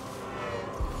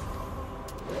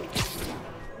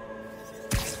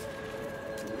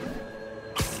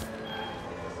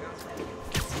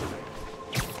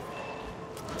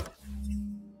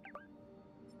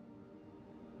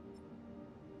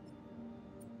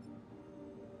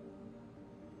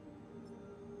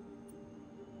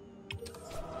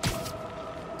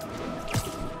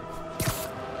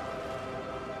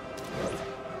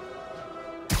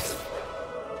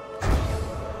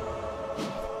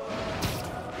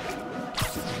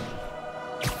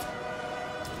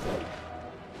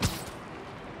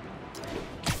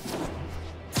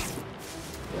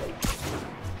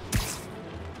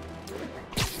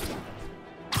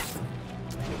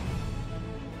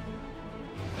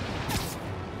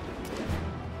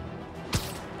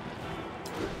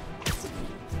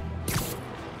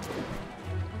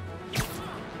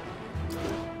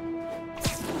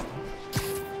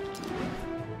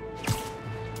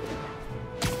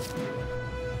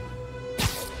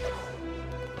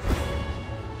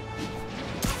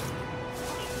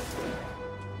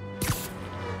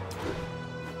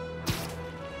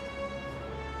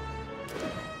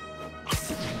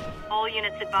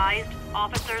 units advised,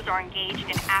 officers are engaged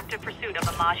in active pursuit of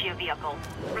a Maggia vehicle.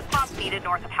 Response needed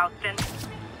north of Houston.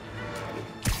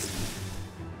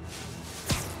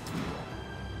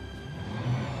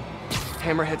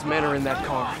 Hammerhead's men are in that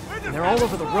car, and they're all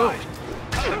over the road.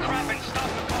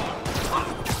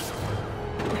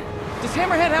 Does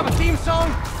Hammerhead have a theme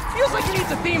song? Feels like he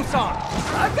needs a theme song.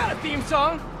 I've got a theme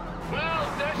song.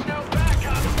 Well, there's no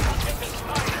backup.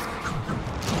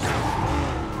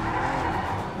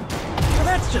 So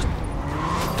that's just...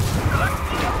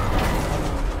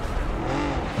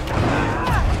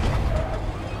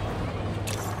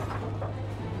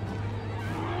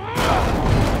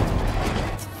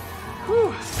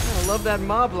 Whew, I love that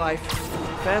mob life.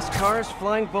 Fast cars,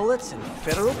 flying bullets, and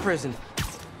federal prison.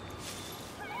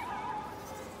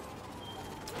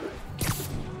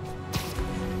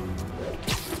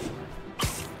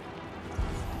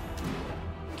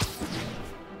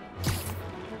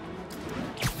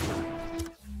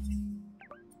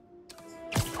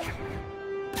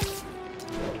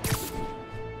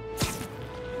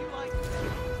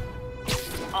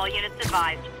 All units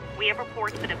advised. We have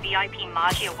reports that a VIP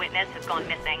Maggia witness has gone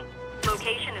missing.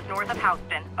 Location is north of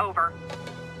Houston. Over.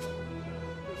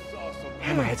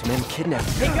 Hammerhead's men kidnapped.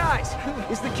 Hey guys!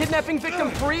 Is the kidnapping victim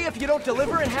free if you don't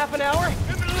deliver in half an hour?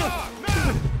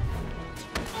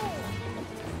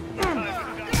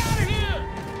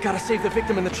 Gotta save the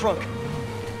victim in the trunk.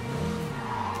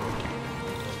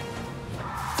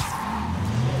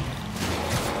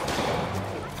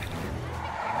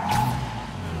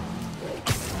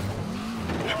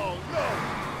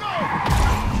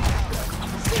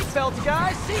 Seatbelts,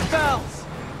 guys! Seatbelts!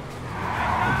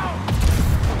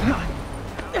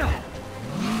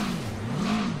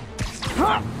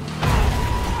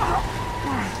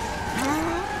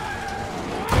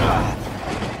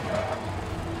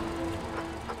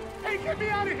 Hey, get me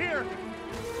out of here!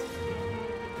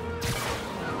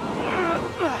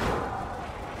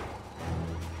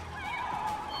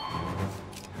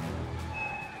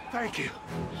 Thank you.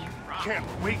 Can't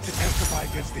wait to testify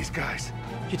against these guys.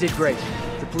 You did great.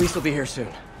 The police will be here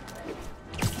soon.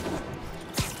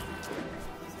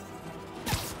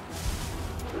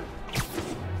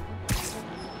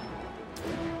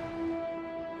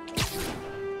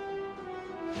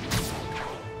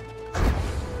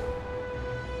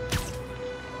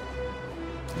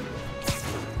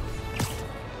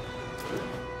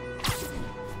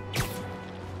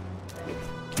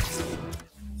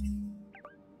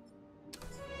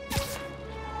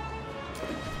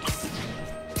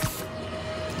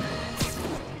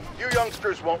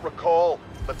 Youngsters won't recall,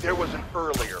 but there was an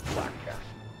earlier Black Cat.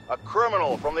 A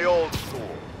criminal from the old school.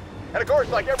 And of course,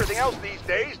 like everything else these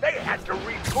days, they had to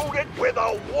reboot it with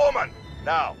a woman.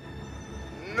 Now,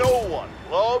 no one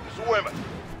loves women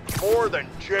more than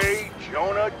J.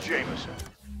 Jonah Jameson.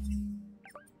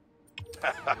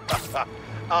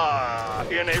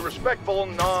 In a respectful,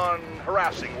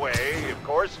 non-harassing way, of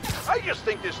course, I just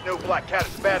think this new Black Cat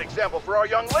is a bad example for our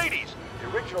young ladies. The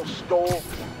original stole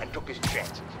and took his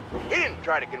chances. He didn't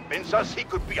try to convince us he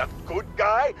could be a good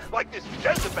guy like this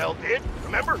Jezebel did,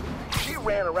 remember? She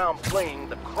ran around playing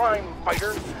the crime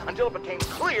fighter until it became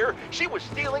clear she was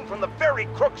stealing from the very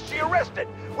crooks she arrested,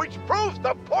 which proves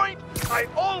the point I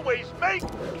always make: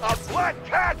 a Black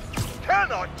Cat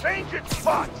cannot change its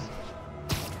spots.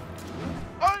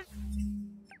 I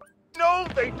know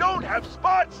they don't have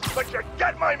spots, but you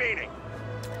get my meaning.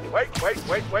 Wait.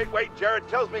 Jared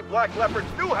tells me black leopards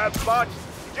do have spots.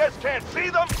 You just can't see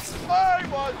them. I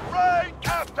was right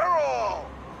after all.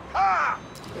 Ha!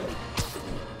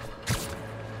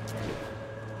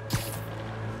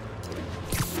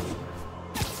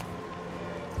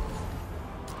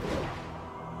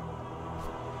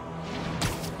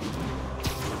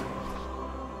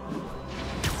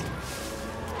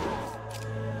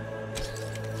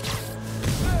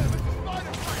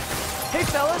 Hey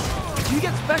fellas, do you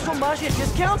get special Maggia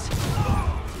discounts?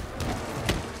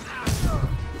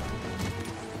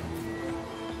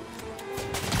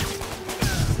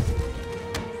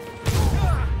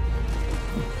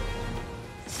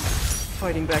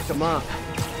 Fighting back the mob.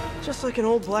 Just like an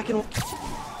old black and white.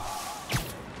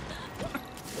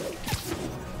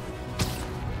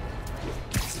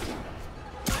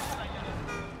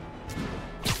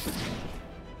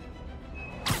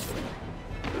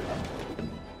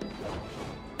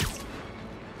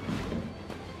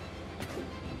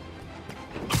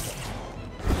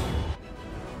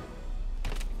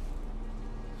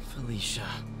 Felicia,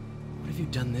 what have you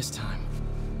done this time?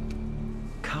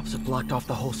 Cops have blocked off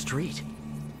the whole street.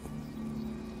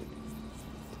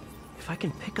 If I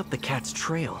can pick up the cat's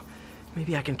trail,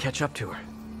 maybe I can catch up to her.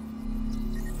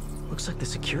 Looks like the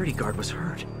security guard was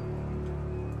hurt.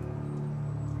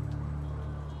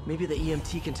 Maybe the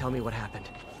EMT can tell me what happened.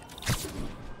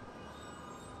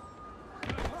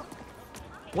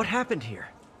 What happened here?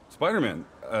 Spider-Man,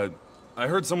 I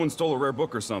heard someone stole a rare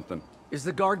book or something. Is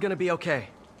the guard gonna be okay?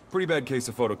 Pretty bad case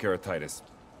of photokeratitis.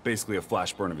 Basically a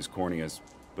flash burn of his corneas,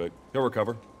 but he'll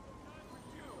recover.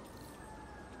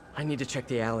 I need to check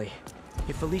the alley.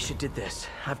 If Felicia did this,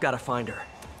 I've got to find her.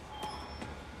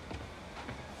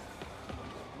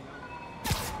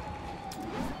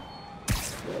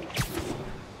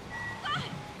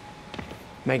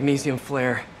 Magnesium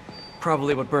flare.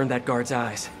 Probably what burned that guard's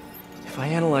eyes. If I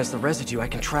analyze the residue, I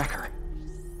can track her.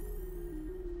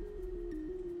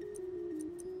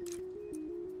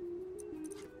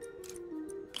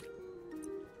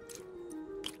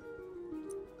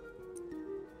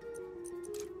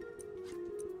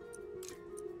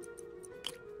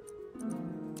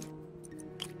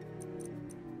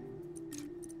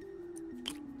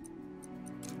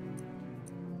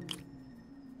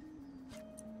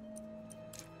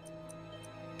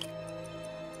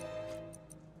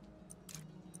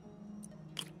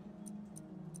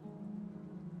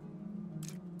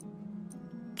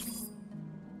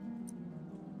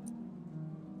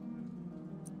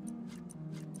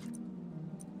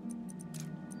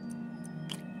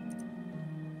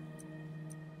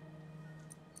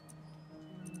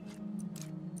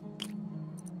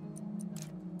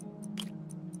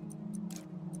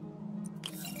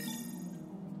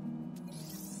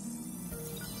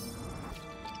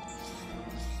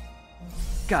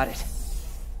 Got it.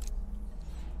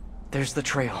 There's the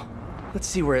trail. Let's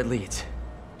see where it leads.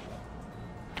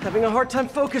 Having a hard time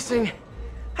focusing.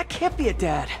 I can't be a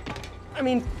dad. I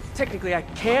mean, technically I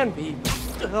can be.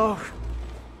 Oh.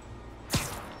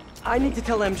 I need to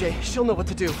tell MJ. She'll know what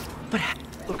to do. But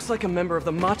looks like a member of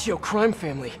the Machio crime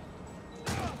family.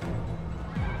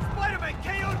 Spider-Man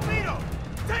KO'd Vito!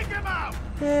 Take him out!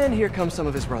 And here come some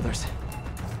of his brothers.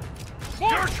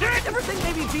 You're kidding! Ever think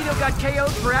maybe Vito got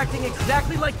KO'd for acting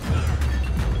exactly like...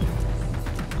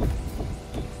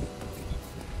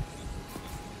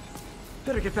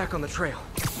 Better get back on the trail.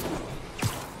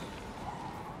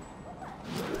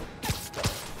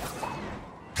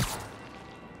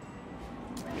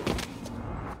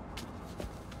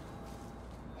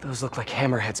 Those look like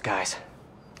Hammerhead's guys.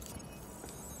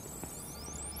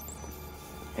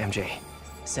 MJ,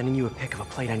 sending you a pic of a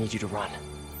plate I need you to run.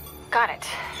 Got it.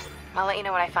 I'll let you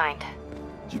know what I find.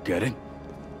 You get it?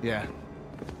 Yeah.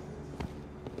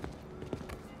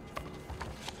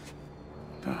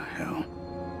 The hell?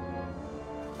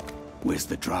 Where's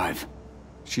the drive?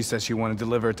 She said she wanted to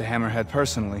deliver it to Hammerhead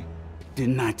personally.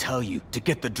 Didn't I tell you to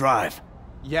get the drive?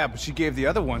 Yeah, but she gave the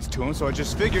other ones to him, so I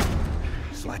just figured...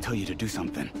 So I tell you to do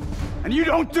something, and you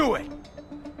don't do it!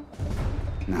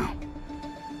 Now,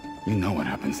 you know what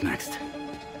happens next.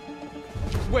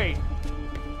 Wait!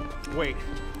 Wait!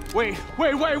 Wait!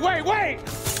 Wait! Wait! Wait! Wait!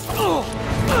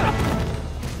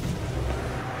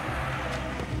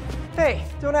 Hey,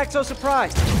 don't act so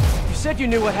surprised. You said you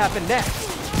knew what happened next.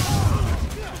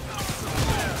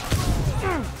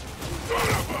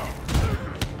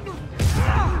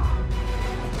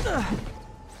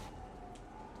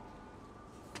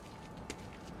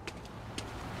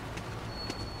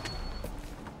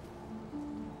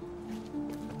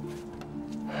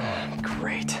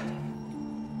 Great.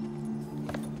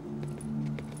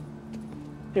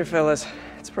 Here, fellas.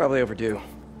 It's probably overdue.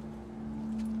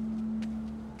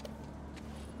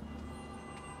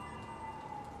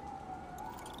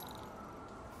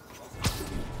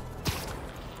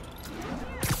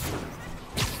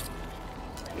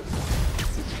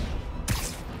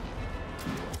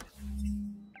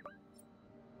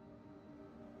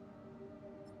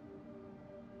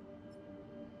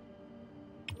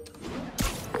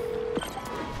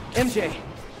 MJ,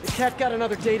 the cat got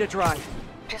another data drive.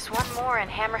 Just one more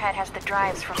and Hammerhead has the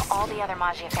drives from all the other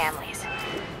Maggia families.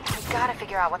 We gotta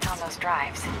figure out what's on those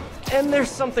drives. And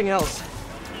there's something else.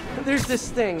 There's this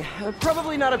thing.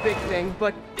 Probably not a big thing,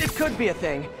 but it could be a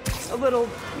thing. A little,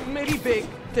 maybe big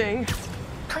thing.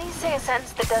 Please say a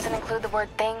sentence that doesn't include the word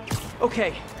thing.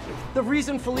 Okay. The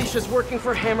reason Felicia's working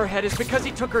for Hammerhead is because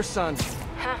he took her son.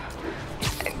 Huh.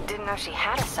 I didn't know she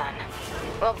had a son.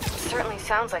 Well, certainly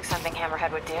sounds like something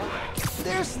Hammerhead would do.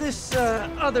 There's this,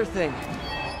 other thing.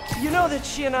 You know that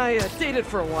she and I, dated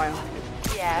for a while.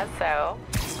 Yeah, so?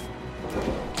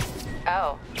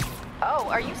 Oh. Oh,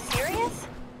 are you serious?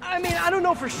 I mean, I don't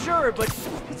know for sure, but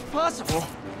it's possible.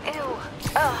 Ew.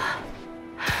 Ugh.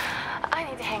 I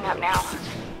need to hang up now.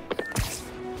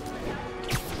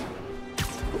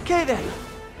 Okay then.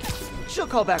 She'll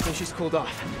call back when she's cooled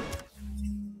off.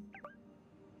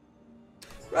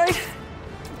 Right?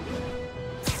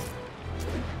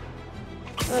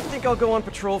 I think I'll go on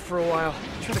patrol for a while.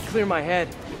 Try to clear my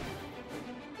head.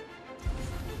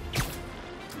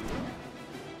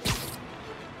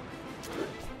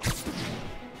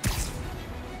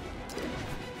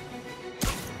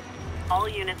 All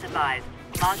units advised.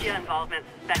 Maggia involvement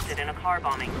suspected in a car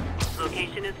bombing.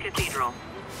 Location is Cathedral.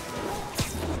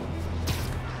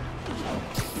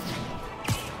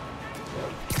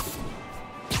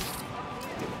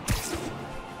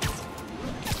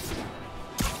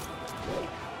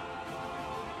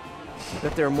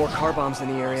 Bet there are more car bombs in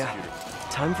the area.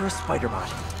 Time for a spider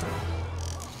bot.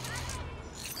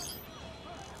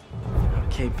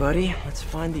 Okay, buddy, let's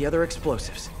find the other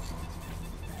explosives.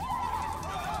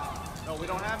 No, we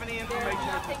don't have any information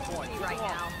at this point. Right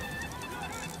now.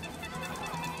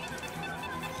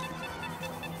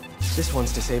 This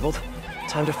one's disabled.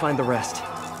 Time to find the rest.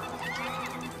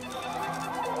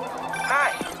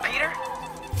 Hi, Peter?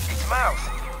 It's Miles.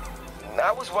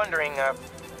 I was wondering,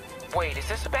 wait, is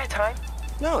this a bad time?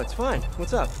 No, it's fine.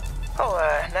 What's up? Oh,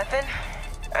 nothing.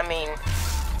 I mean,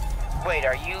 wait,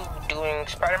 are you doing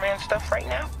Spider-Man stuff right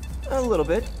now? A little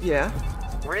bit, yeah.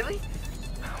 Really?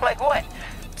 Like what,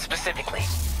 specifically?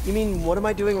 You mean, what am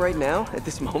I doing right now, at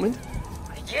this moment?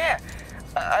 Yeah,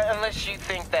 unless you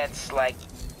think that's, like,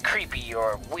 creepy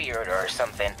or weird or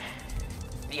something.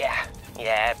 Yeah,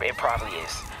 it probably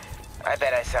is. I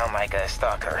bet I sound like a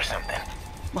stalker or something.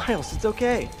 Miles, it's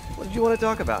okay. What did you want to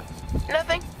talk about?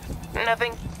 Nothing.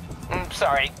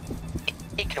 Sorry.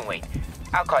 It can wait.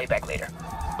 I'll call you back later.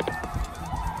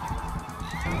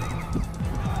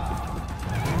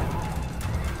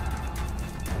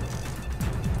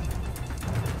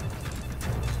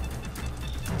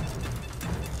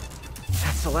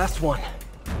 That's the last one.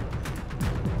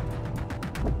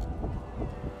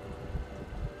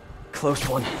 Close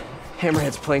one.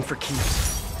 Hammerhead's playing for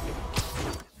keeps.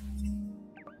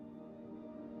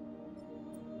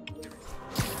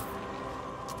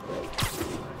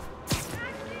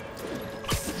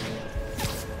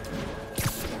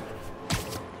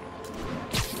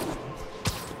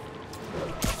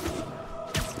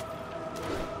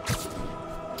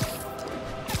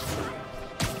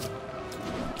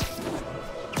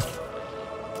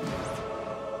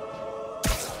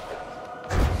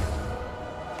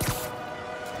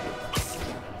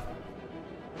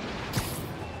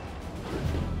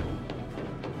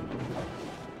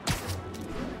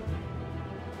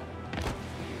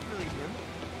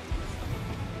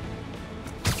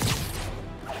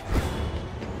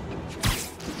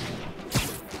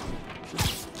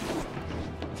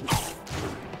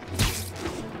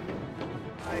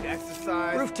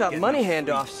 Rooftop money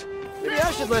handoffs. Maybe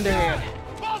I should lend a hand.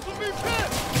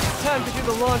 Time to do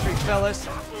the laundry, fellas.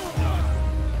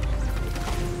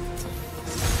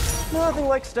 Nothing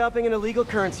like stopping an illegal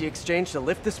currency exchange to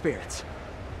lift the spirits.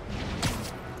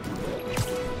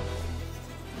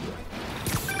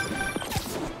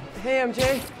 Hey,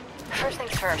 MJ. First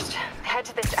things first, head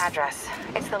to this address.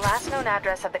 It's the last known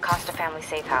address of the Costa family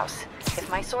safe house. If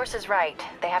my source is right,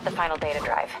 they have the final data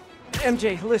drive.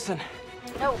 MJ, listen.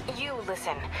 No, you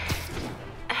listen.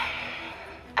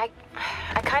 I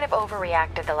kind of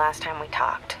overreacted the last time we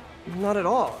talked. Not at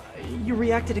all. You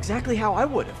reacted exactly how I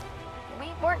would have. We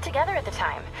weren't together at the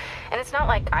time, and it's not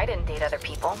like I didn't date other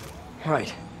people.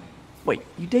 Right. Wait,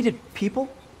 you dated people?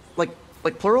 Like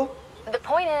plural? The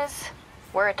point is,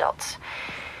 we're adults.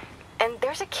 And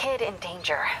there's a kid in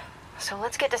danger. So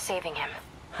let's get to saving him.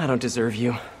 I don't deserve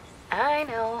you. I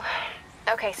know.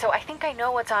 Okay, so I think I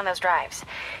know what's on those drives.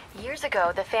 Years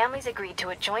ago, the families agreed to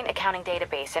a joint accounting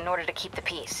database in order to keep the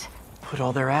peace. Put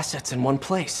all their assets in one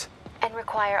place. And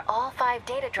require all 5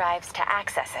 data drives to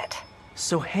access it.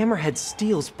 So Hammerhead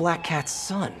steals Black Cat's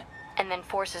son. And then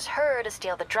forces her to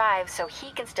steal the drives so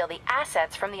he can steal the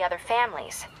assets from the other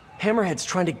families. Hammerhead's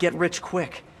trying to get rich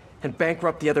quick, and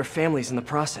bankrupt the other families in the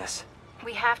process.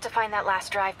 We have to find that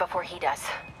last drive before he does.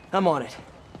 I'm on it.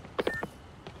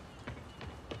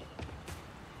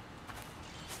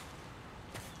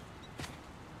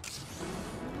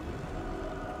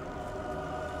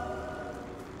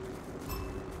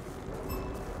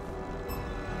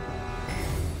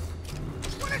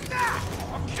 What is that?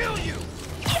 I'll kill you!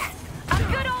 Yes! A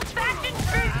good old-fashioned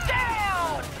fruit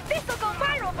down! This'll go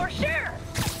viral for sure!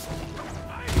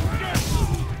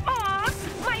 Aw,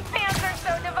 my fans are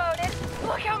so devoted.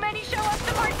 Look how many show up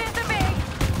to participate.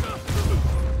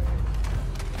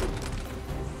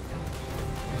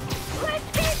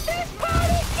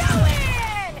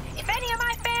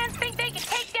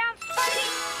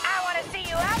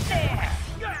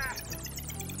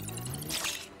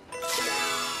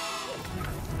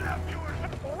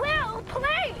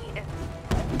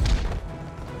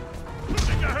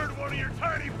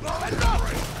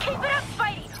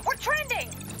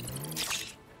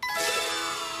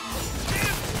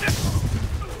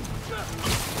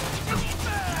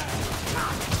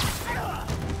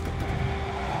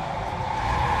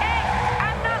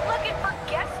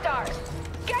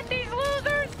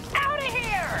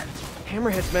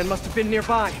 Hammerhead's men must have been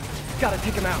nearby. Gotta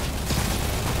take him out.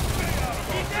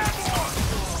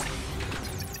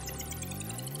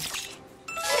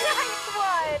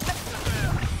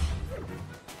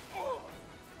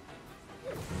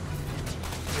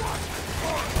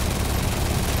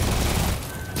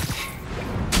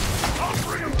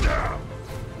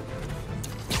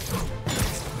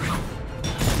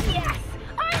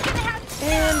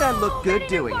 And I look good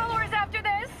doing it. After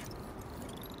this.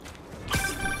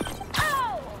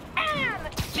 Oh,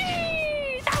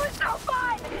 MG! That was so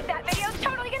fun! That video's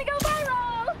totally gonna go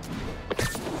viral!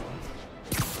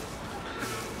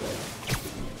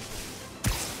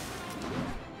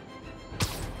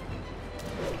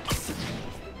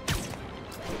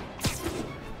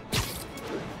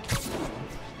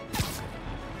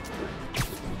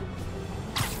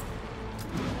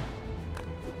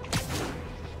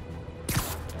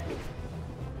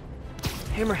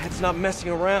 Hammerhead's not messing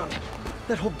around.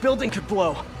 That whole building could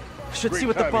blow. Should see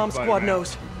what the bomb squad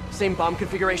knows. Same bomb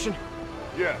configuration?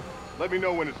 Yeah. Let me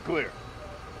know when it's clear.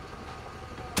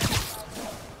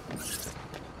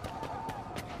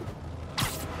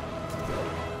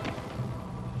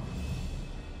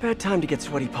 Bad time to get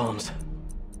sweaty palms.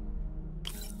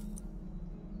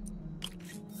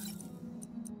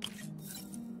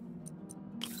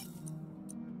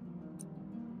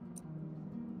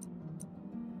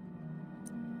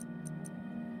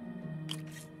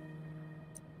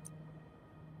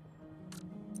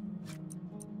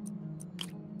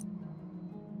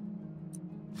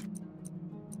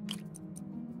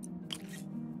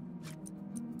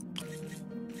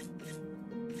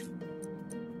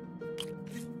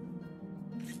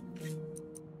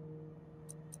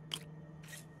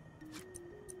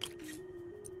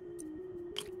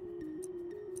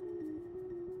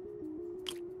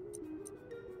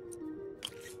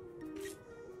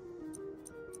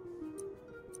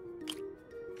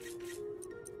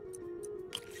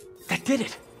 That did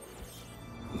it!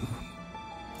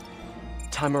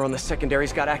 Timer on the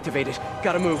secondaries got activated.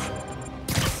 Gotta move.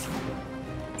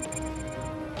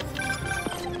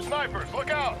 Snipers, look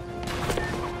out!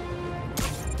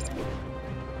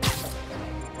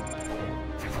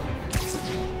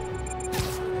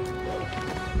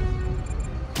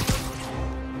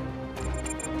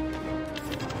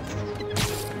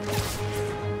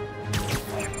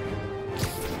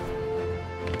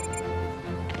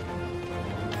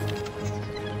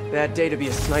 Bad day to be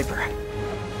a sniper.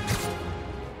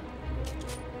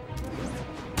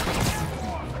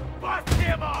 Bust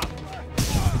him up!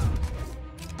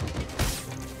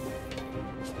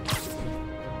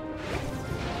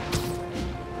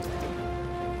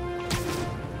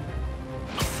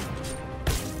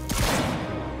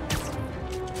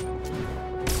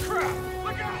 Crap!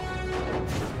 Look out!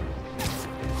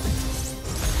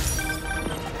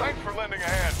 Thanks for lending a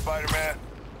hand, Spider-Man.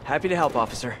 Happy to help,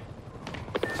 officer.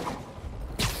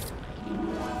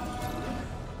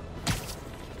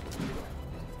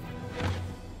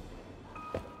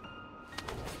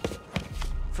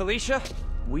 Felicia,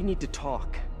 we need to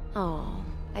talk. Oh,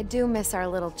 I do miss our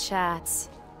little chats.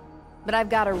 But I've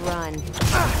got to run.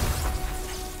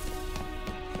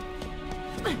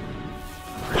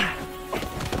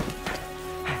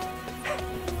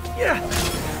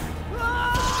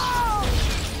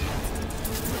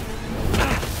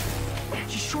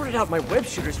 She shorted out my web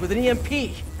shooters with an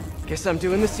EMP. Guess I'm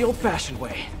doing this the old-fashioned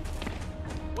way.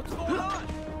 What's going on?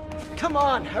 Come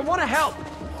on, I want to help!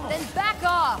 Then back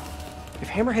off! If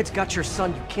Hammerhead's got your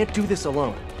son, you can't do this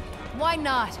alone. Why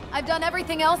not? I've done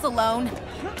everything else alone.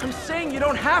 I'm saying you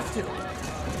don't have to.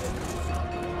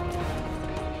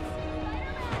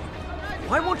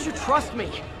 Why won't you trust me?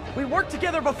 We worked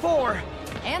together before.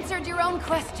 Answered your own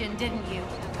question, didn't you?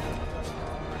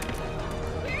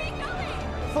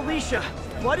 Felicia,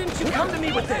 why didn't you come to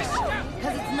me with this?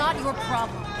 Because it's not your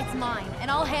problem. It's mine, and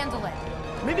I'll handle it.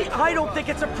 Maybe I don't think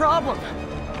it's a problem.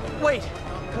 Wait,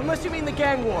 unless you mean the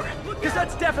gang war, because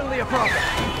that's definitely a problem.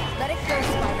 Let it go,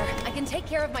 Spider. I can take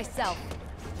care of myself.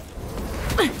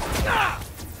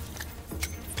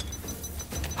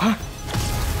 Huh?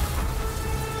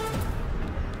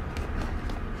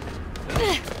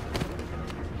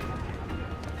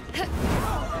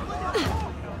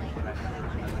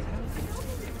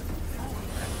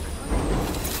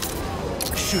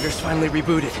 Shooter's finally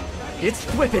rebooted. It's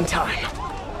whipping time.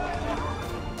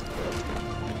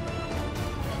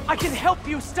 I can help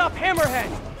you stop Hammerhead!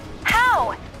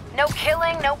 How? No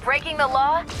killing, no breaking the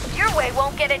law? Your way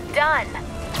won't get it done.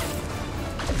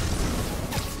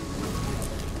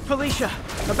 Felicia,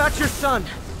 about your son.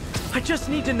 I just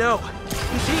need to know.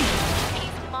 Is he...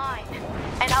 He's mine,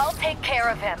 and I'll take care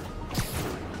of him.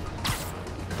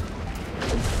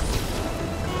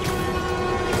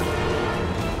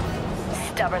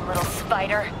 stubborn little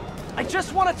spider. I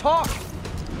just want to talk!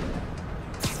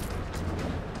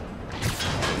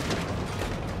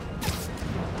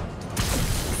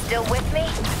 Still with me?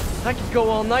 I could go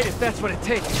all night if that's what it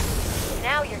takes.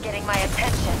 Now you're getting my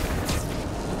attention.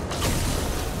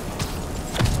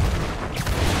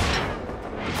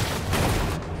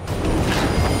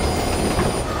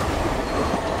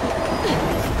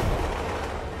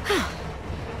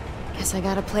 Guess I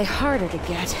gotta play harder to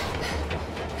get.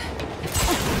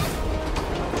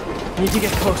 Need to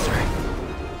get closer.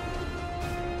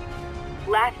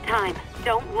 Last time.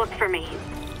 Don't look for me.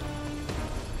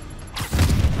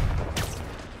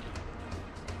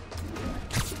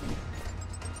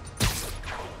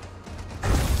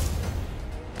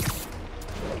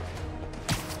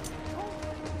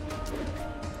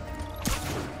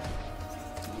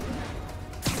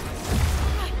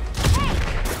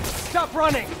 Stop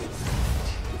running!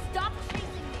 Stop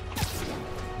chasing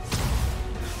me!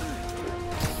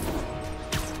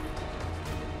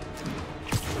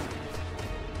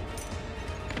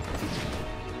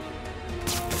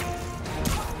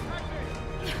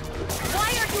 Why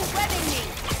are you webbing me?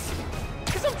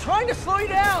 Because I'm trying to slow you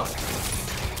down!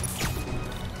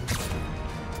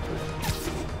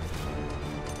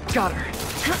 Got her.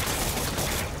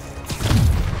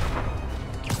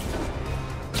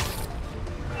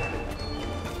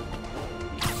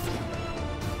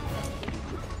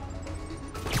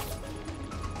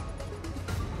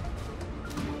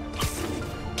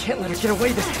 Can't let her get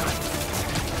away this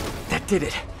time. That did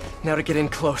it. Now to get in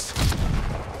close.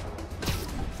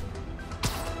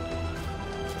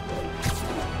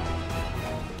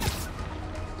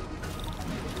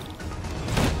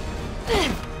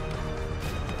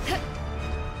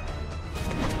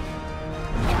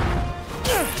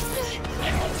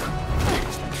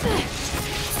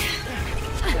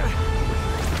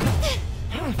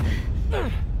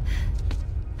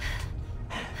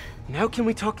 Now can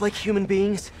we talk like human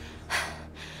beings?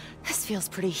 This feels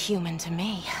pretty human to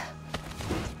me.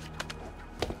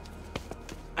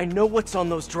 I know what's on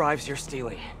those drives you're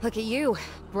stealing. Look at you,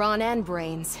 brawn and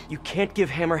brains. You can't give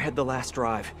Hammerhead the last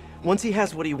drive. Once he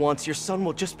has what he wants, your son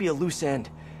will just be a loose end.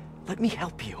 Let me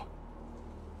help you.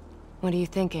 What are you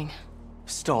thinking?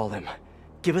 Stall him.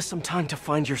 Give us some time to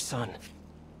find your son.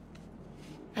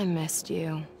 I missed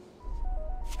you.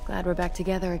 Glad we're back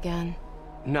together again.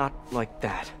 Not like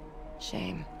that.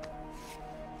 Shame.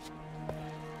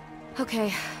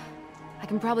 Okay. I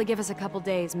can probably give us a couple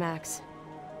days, max.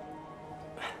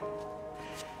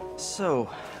 So,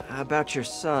 about your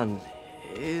son,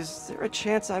 is there a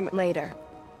chance I'm... Later.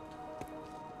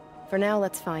 For now,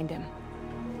 let's find him.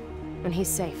 When he's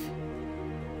safe.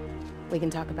 We can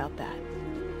talk about that.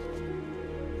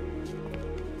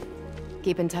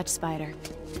 Keep in touch, Spider.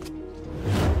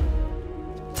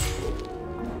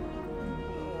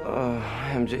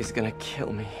 MJ's gonna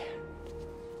kill me.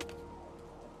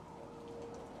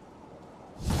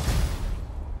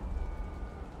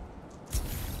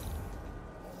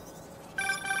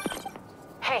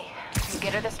 Hey, you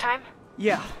get her this time?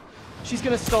 Yeah. She's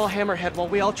gonna stall Hammerhead while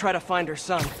we all try to find her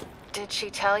son. Did she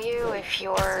tell you if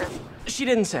you're... She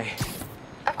didn't say.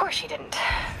 Of course she didn't.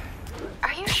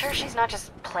 Are you sure she's not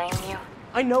just playing you?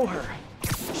 I know her.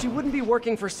 She wouldn't be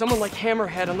working for someone like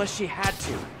Hammerhead unless she had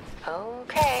to.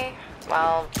 Okay.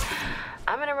 Well,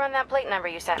 I'm gonna run that plate number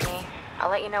you sent me. I'll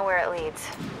let you know where it leads.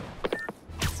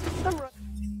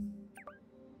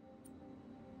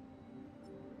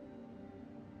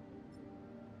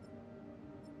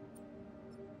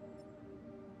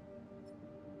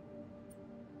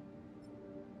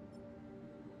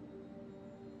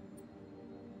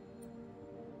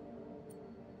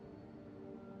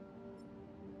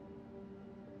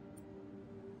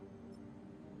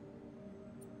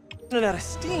 Running out of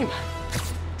steam.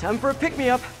 Time for a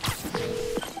pick-me-up.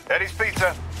 Eddie's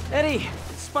Pizza. Eddie,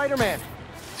 it's Spider-Man.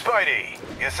 Spidey,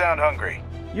 you sound hungry.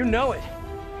 You know it.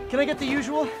 Can I get the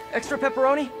usual? Extra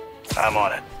pepperoni? I'm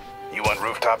on it. You want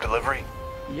rooftop delivery?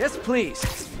 Yes,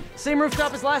 please. Same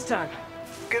rooftop as last time.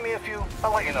 Give me a few.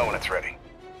 I'll let you know when it's ready.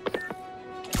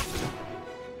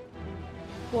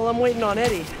 While I'm waiting on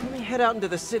Eddie, let me head out into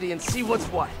the city and see what's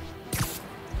what.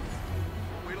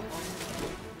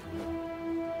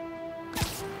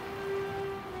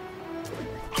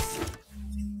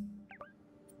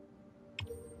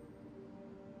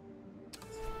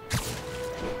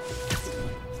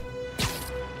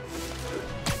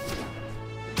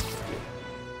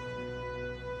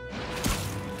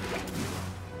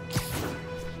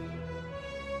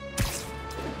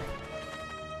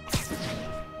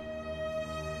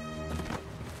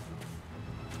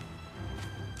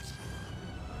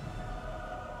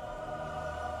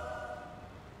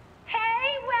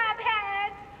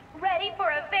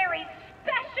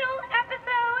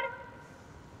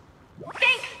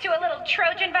 little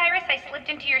Trojan virus I slipped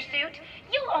into your suit,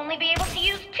 you'll only be able to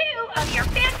use 2 of your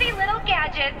fancy little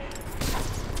gadgets.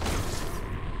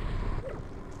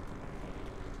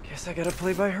 Guess I gotta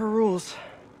play by her rules.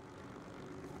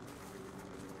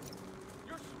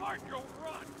 You're smart, you'll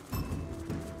run!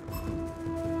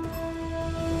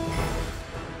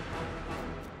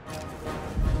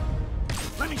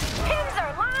 Pins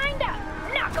are lined up!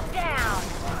 Knock them down!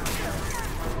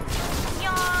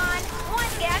 Yawn!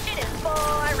 One gadget is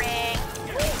boring!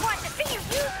 We want to see you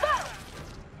use both!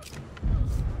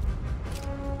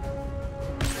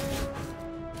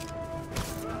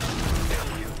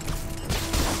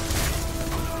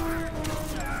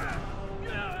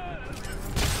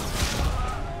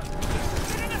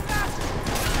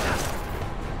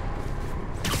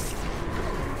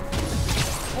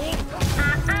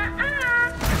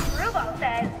 Rubo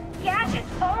says,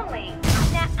 gadgets only.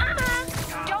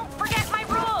 Don't forget my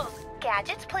rules.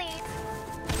 Gadgets, please.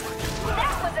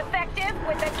 That was effective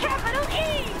with a capital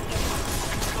E!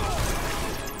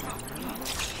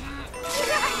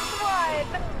 Nice one!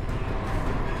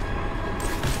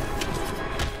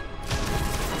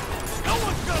 No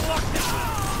one's gonna lock this!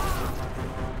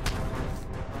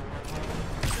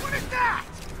 What is that?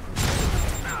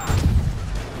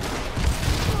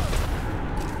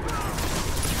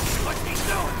 What's he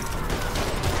doing?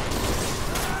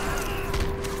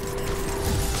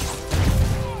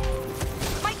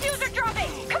 My dues are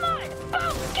dropping! Come on!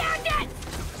 Boom! Gadgets!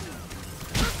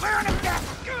 Clearing him down!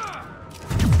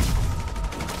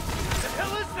 The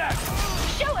hell is that?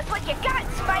 Show us what you got,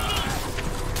 Spidey!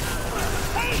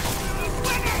 Hey! He's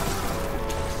winning!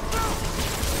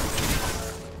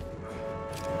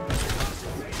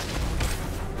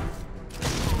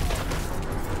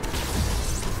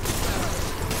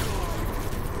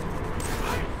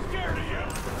 I'm scared of you!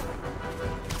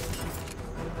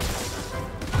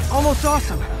 Almost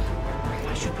awesome.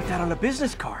 I should put that on a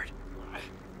business card.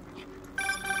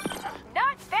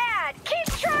 Not bad! Keep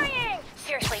trying!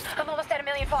 Seriously, I'm almost at 1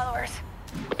 million followers.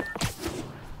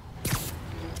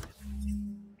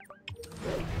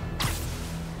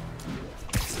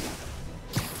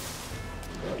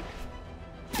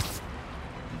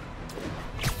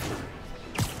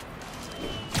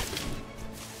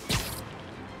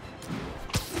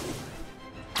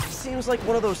 Seems like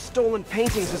one of those stolen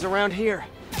paintings is around here.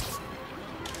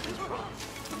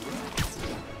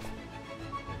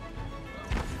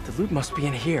 The loot must be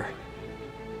in here.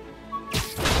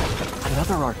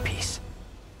 Another art piece.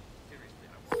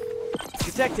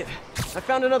 Detective, I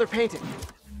found another painting.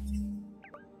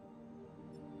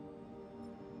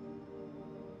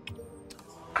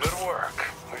 Good work.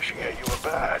 We should get you a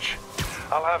badge.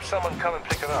 I'll have someone come and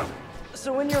pick it up.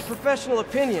 So in your professional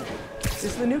opinion,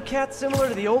 is the new cat similar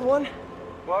to the old one?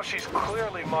 Well, she's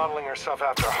clearly modeling herself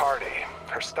after Hardy.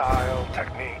 Her style,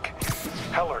 technique.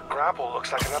 Hell, her grapple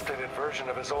looks like an updated version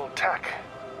of his old tech.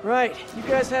 Right, you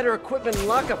guys had her equipment in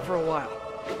lockup for a while.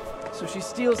 So she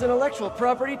steals intellectual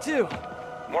property too.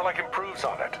 More like improves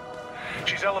on it.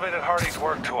 She's elevated Hardy's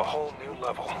work to a whole new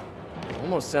level.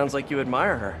 Almost sounds like you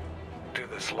admire her. Do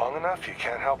this long enough, you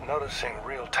can't help noticing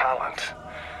real talent.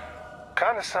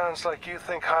 Kinda sounds like you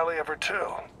think highly of her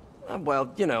too.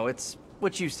 Well, you know, it's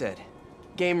what you said.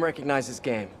 Game recognizes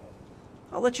game.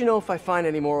 I'll let you know if I find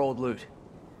any more old loot.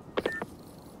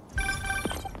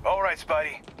 All right,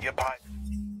 Spidey. Your pipe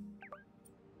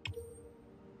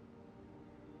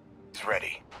is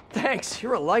ready. Thanks,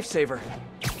 you're a lifesaver.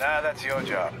 Nah, that's your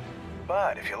job.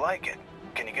 But if you like it,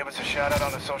 can you give us a shout out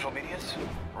on the social medias?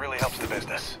 Really helps the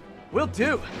business. Will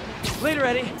do. Later,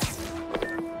 Eddie.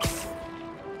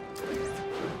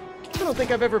 I don't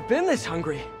think I've ever been this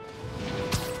hungry.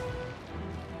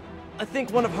 I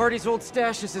think one of Hardy's old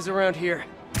stashes is around here.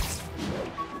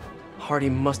 Hardy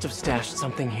must have stashed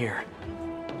something here.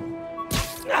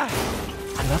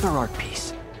 Another art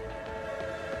piece.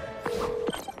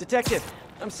 Detective,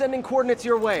 I'm sending coordinates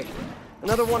your way.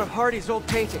 Another one of Hardy's old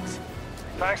paintings.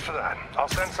 Thanks for that. I'll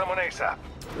send someone ASAP.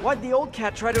 Why'd the old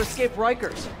cat try to escape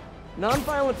Rikers?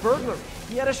 Non-violent burglary.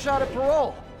 He had a shot at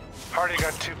parole. Hardy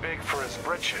got too big for his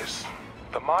britches.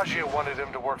 The Maggia wanted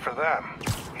him to work for them.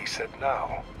 He said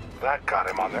no. That got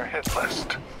him on their hit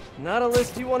list. Not a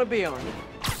list you want to be on.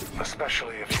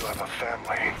 Especially if you have a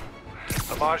family.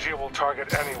 The Maggia will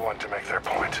target anyone to make their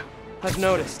point. I've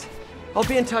noticed. I'll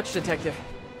be in touch, Detective.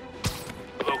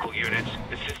 Local units,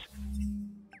 assistance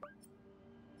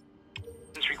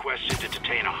requested to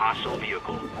detain a hostile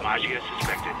vehicle. Maggia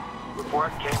suspected.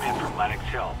 Report came in from Lenox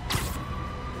Hill.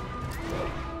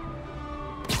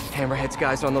 Hammerhead's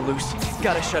guys on the loose.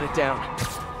 Gotta shut it down.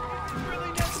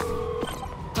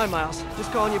 Hi, Miles.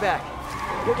 Just calling you back.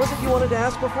 What was it you wanted to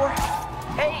ask before?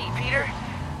 Hey, Peter.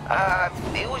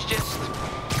 It was just...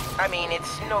 I mean,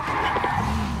 it's no...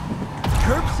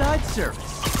 Curbside service.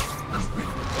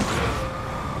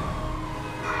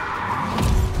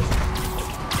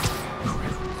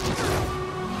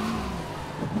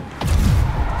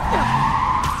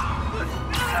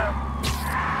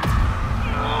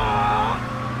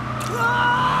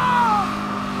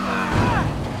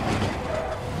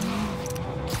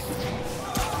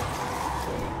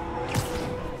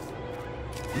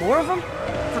 More of them?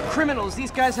 For criminals, these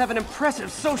guys have an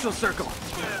impressive social circle.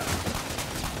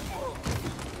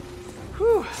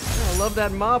 Whew, I love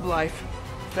that mob life.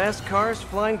 Fast cars,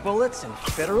 flying bullets, and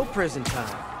federal prison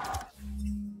time.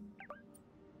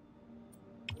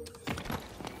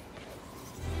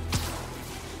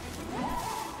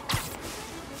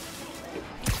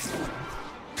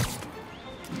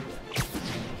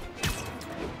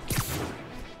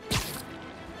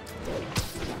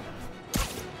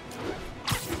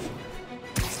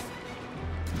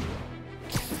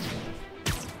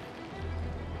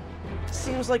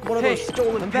 Seems like one of those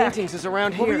stolen paintings is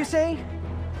around here. What were you saying?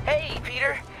 Hey,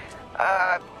 Peter.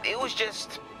 It was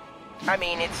just... I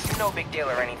mean, it's no big deal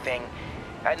or anything.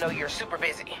 I know you're super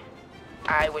busy.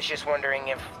 I was just wondering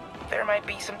if there might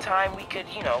be some time we could,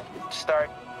 you know, start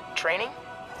training?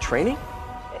 Training?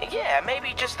 Yeah,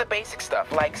 maybe just the basic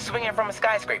stuff, like swinging from a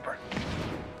skyscraper.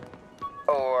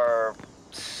 Or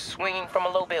swinging from a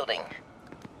low building.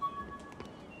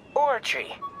 Or a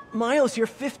tree. Miles, you're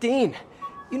 15.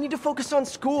 You need to focus on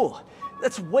school.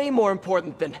 That's way more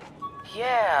important than...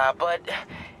 Yeah, but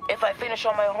if I finish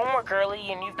all my homework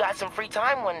early and you've got some free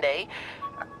time one day...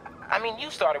 I mean, you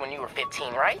started when you were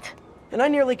 15, right? And I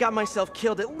nearly got myself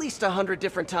killed at least 100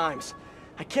 different times.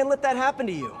 I can't let that happen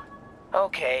to you.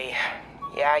 Okay.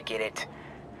 Yeah, I get it.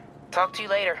 Talk to you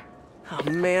later. Oh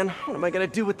man, what am I gonna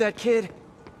do with that kid?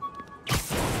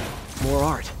 More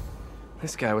art.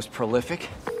 This guy was prolific.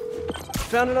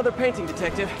 Found another painting,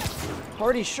 Detective.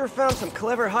 Hardy sure found some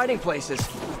clever hiding places.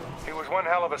 He was one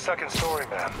hell of a second-story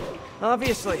man.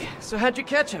 Obviously. So how'd you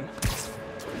catch him?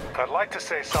 I'd like to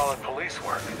say solid police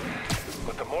work,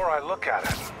 but the more I look at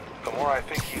it, the more I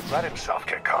think he let himself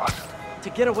get caught. To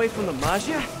get away from the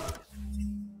Mafia?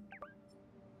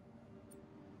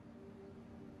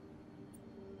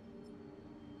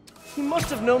 He must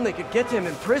have known they could get to him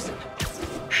in prison.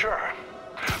 Sure,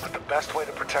 but the best way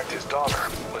to protect his daughter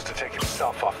was to take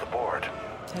himself off the board.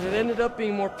 And it ended up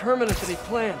being more permanent than he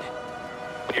planned.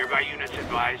 Nearby units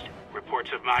advised.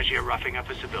 Reports of Magia roughing up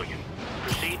a civilian.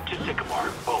 Proceed to Sycamore.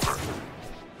 Over.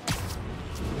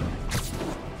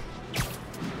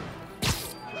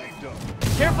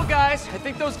 Careful, guys. I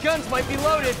think those guns might be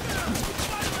loaded.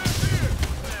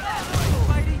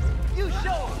 Spidey, you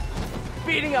show him.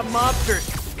 Beating up mobsters.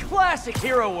 Classic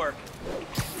hero work.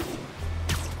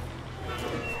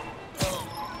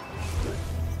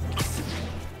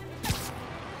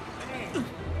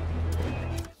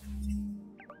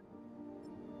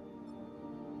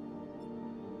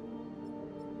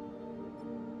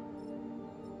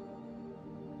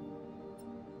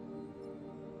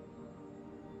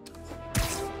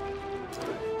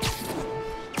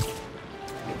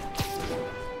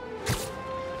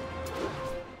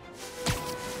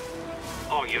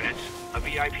 All units, a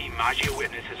VIP Magia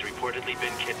witness has reportedly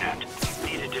been kidnapped.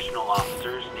 Need additional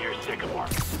officers near Sycamore.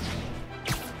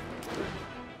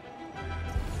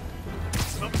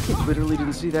 Literally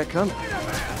didn't see that coming.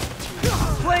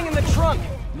 Playing in the trunk!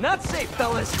 Not safe,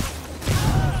 fellas!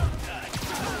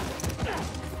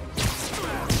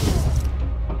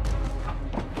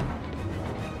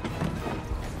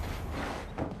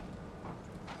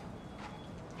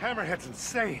 Hammerhead's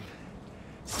insane.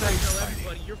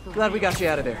 Glad we got you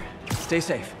out of there. Stay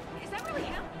safe. Is that really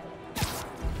him?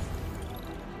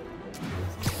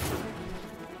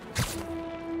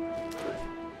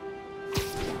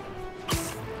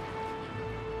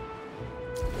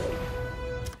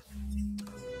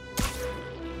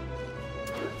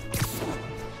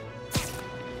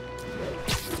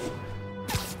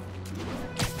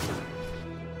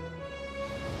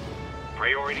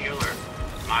 Priority alert.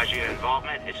 Magia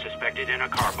involvement is suspected in a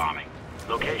car bombing.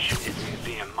 Location is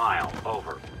Museum Mile.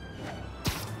 Over.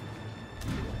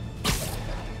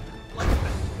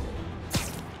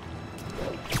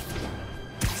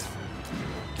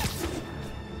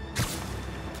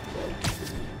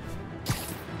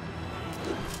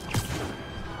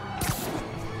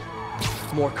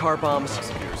 More car bombs.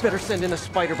 Better send in a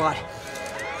spider bot.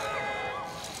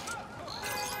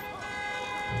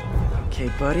 Okay,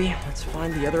 buddy, let's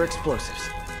find the other explosives.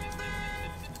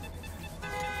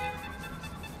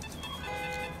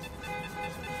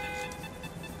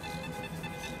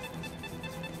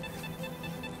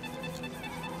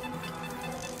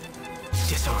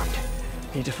 disarmed.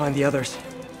 Need to find the others.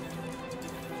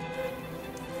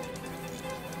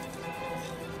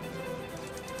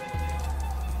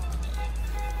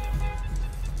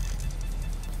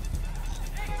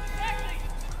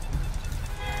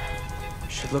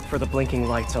 Should look for the blinking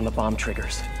lights on the bomb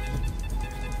triggers.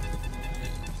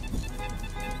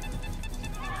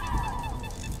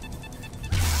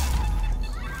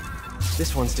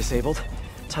 This one's disabled.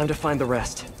 Time to find the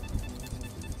rest.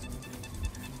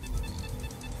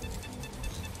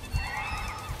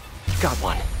 Got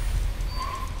one.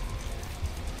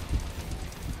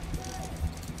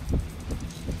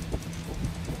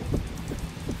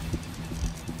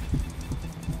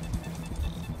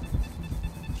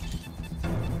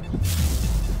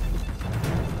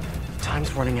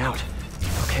 Time's running out.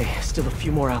 Okay, still a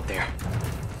few more out there.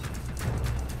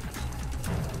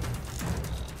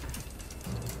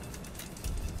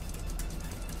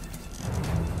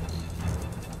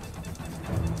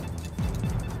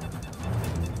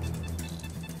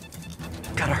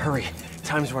 Gotta hurry.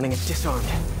 Time's running at disarmed.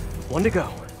 One to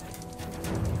go.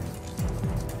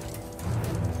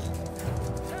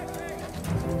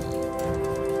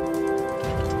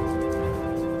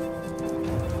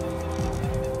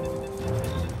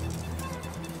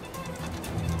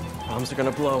 Bombs are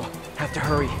gonna blow. Have to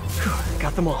hurry. Whew,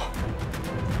 got them all.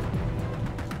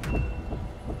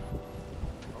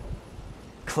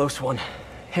 Close one.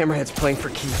 Hammerhead's playing for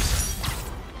keeps.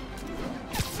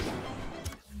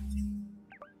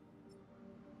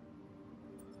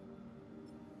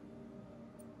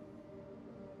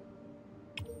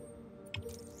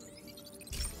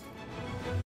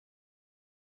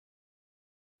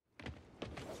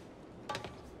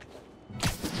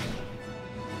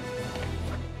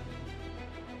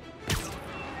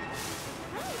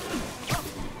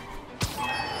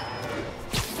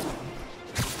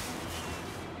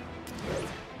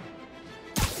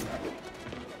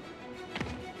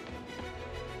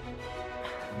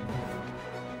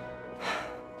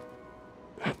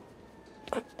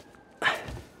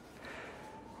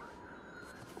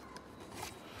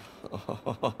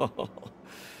 Oh,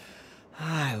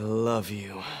 I love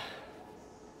you.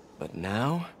 But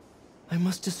now, I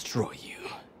must destroy you.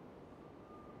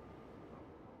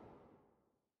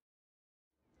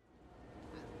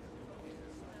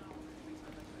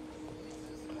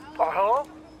 Hello?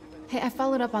 Hey, I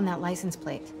followed up on that license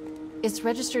plate. It's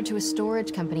registered to a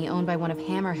storage company owned by one of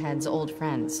Hammerhead's old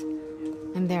friends.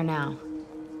 I'm there now.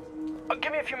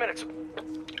 Give me a few minutes.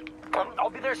 I'll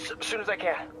be there as soon as I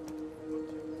can.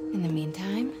 In the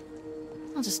meantime,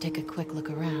 I'll just take a quick look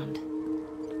around.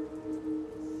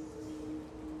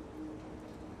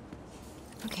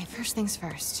 Okay, first things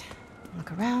first.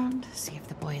 Look around, see if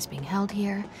the boy is being held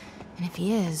here, and if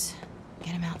he is, get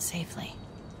him out safely.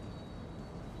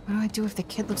 What do I do if the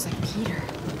kid looks like Peter?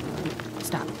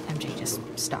 Stop, MJ, just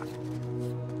stop.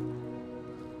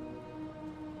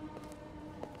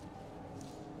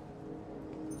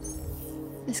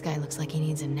 This guy looks like he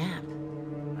needs a nap.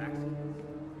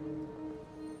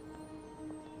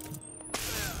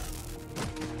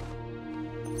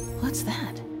 What's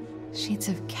that? Sheets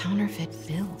of counterfeit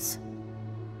bills.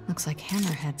 Looks like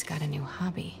Hammerhead's got a new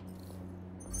hobby.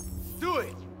 Do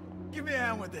it! Give me a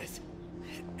hand with this.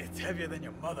 It's heavier than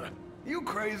your mother. You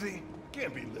crazy?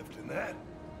 Can't be lifting that.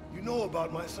 You know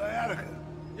about my sciatica.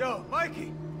 Yo,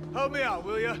 Mikey, help me out,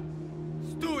 will ya?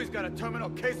 Stewie's got a terminal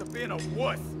case of being a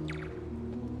wuss.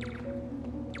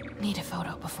 Need a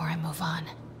photo before I move on.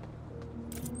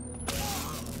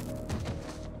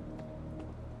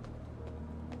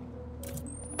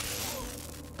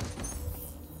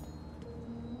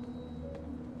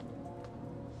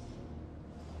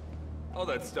 All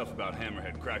that stuff about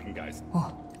Hammerhead cracking guys.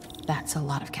 Oh, that's a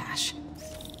lot of cash.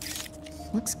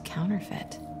 Looks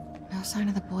counterfeit. No sign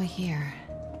of the boy here.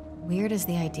 Weird as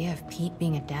the idea of Pete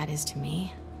being a dad is to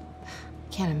me.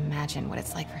 Can't imagine what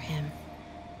it's like for him.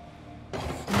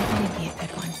 That might be a good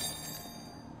one.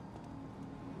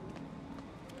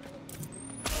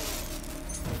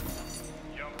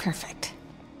 Perfect.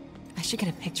 I should get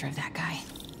a picture of that guy.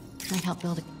 Might help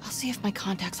build it. I'll see if my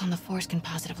contacts on the force can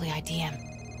positively ID him.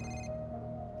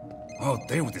 All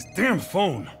day with this damn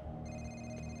phone.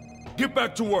 Get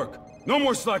back to work. No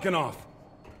more slacking off.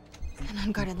 An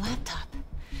unguarded laptop.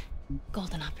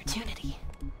 Golden opportunity.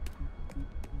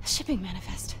 A shipping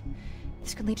manifest.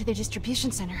 This could lead to their distribution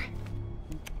center.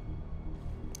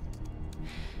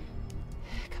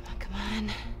 Come on, come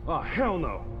on. Oh, hell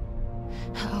no.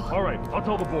 Uh-oh. All right, I'll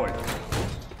tell the boys.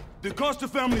 The Costa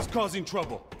family's causing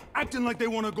trouble. Acting like they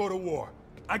want to go to war.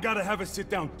 I gotta have a sit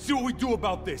down, see what we do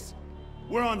about this.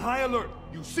 We're on high alert.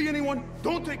 You see anyone?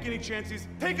 Don't take any chances.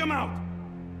 Take them out.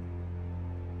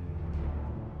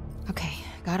 Okay,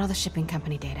 got all the shipping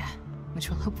company data, which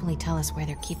will hopefully tell us where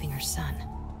they're keeping her son.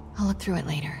 I'll look through it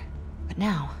later. But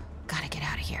now, gotta get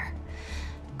out of here.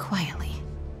 Quietly.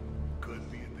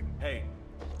 Couldn't be in the... Hey,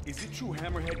 is it true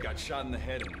Hammerhead got shot in the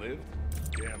head and lived?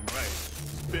 Damn right.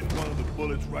 Spit one of the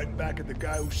bullets right back at the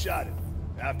guy who shot him.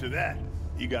 After that,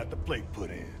 he got the plate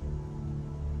put in.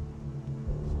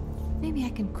 Maybe I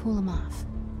can cool him off.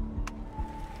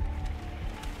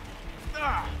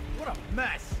 Ah, what a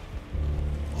mess!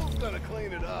 Who's gonna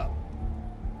clean it up?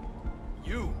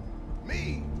 You.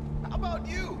 Me. How about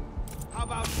you? How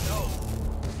about no?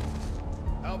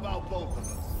 How about both of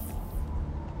us?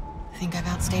 I think I've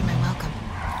outstayed my welcome.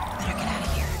 Better get out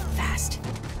of here, fast.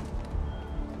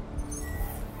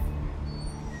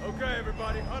 Okay,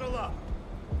 everybody, huddle up.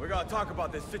 We're gonna talk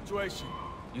about this situation.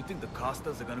 You think the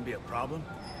Costas are gonna be a problem?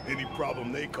 Any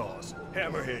problem they cause,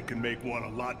 Hammerhead can make one a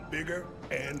lot bigger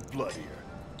and bloodier.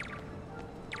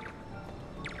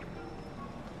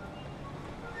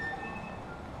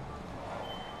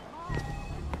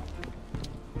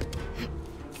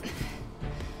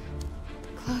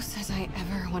 Close as I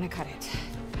ever want to cut it.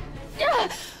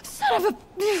 Son of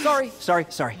a...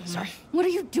 Sorry. What are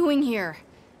you doing here?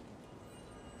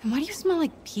 And why do you smell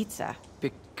like pizza?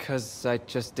 Because I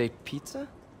just ate pizza?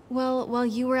 Well, while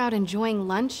you were out enjoying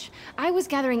lunch, I was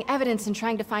gathering evidence and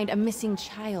trying to find a missing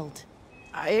child.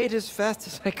 I ate as fast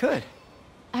as I could.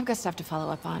 I've got stuff to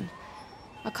follow up on.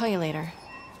 I'll call you later.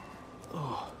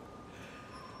 Oh.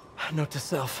 Note to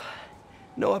self.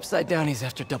 No upside downies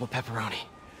after double pepperoni.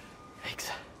 Thanks.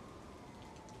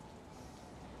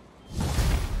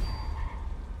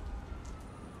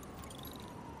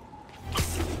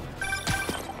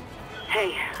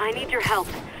 Hey, I need your help.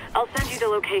 I'll send you the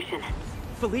location.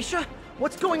 Felicia?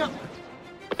 What's going on?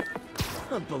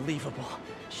 Unbelievable.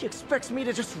 She expects me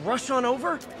to just rush on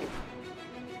over?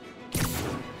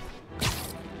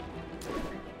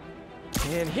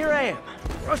 And here I am,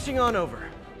 rushing on over.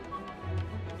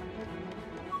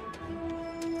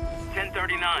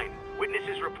 1039.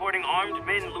 Witnesses reporting armed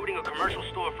men looting a commercial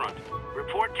storefront.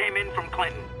 Report came in from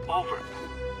Clinton. Over.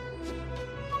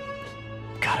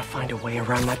 Gotta find a way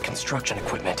around that construction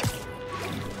equipment.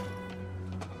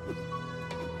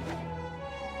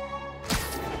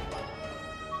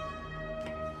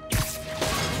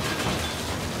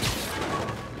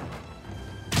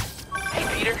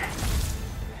 Hey, Peter.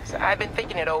 So I've been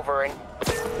thinking it over and...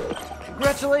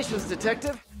 Congratulations,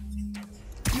 Detective.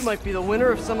 You might be the winner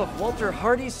of some of Walter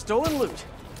Hardy's stolen loot.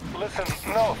 Listen,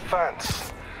 no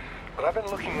offense, but I've been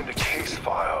looking into case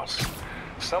files.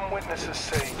 Some witnesses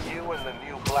say you and the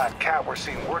new Black Cat were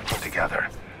seen working together.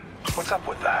 What's up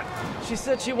with that? She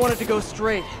said she wanted to go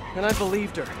straight, and I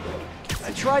believed her.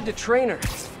 I tried to train her,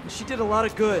 and she did a lot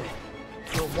of good.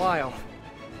 For a while.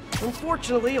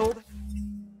 Unfortunately, old...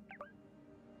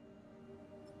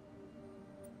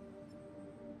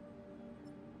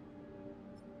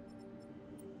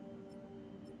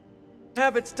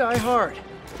 habits die hard.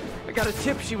 I got a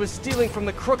tip she was stealing from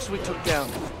the crooks we took down.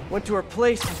 Went to her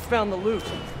place and found the loot.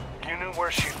 You knew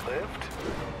where she lived?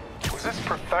 Was this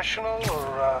professional,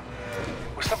 or,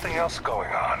 was something else going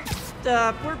on?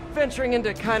 We're venturing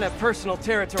into kind of personal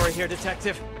territory here,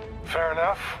 Detective. Fair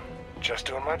enough. Just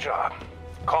doing my job.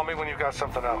 Call me when you've got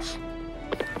something else.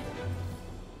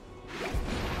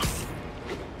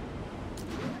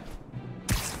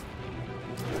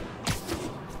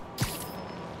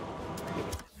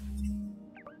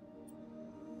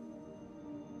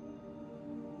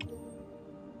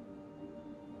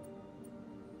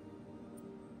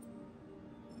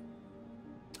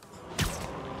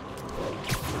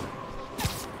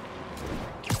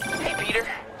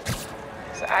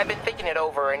 I've been thinking it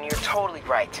over, and you're totally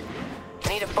right. I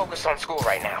need to focus on school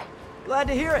right now. Glad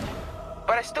to hear it.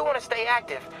 But I still want to stay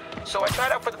active, so I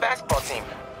tried out for the basketball team.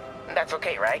 That's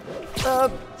okay, right?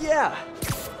 Yeah.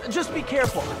 Just be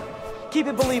careful. Keep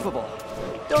it believable.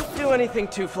 Don't do anything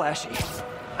too flashy.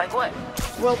 Like what?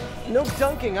 Well, no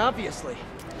dunking, obviously.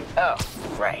 Oh,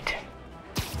 right.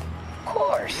 Of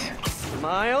course.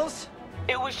 Miles?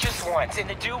 It was just once, and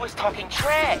the dude was talking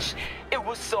trash. It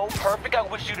was so perfect, I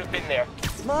wish you'd have been there.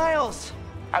 Miles!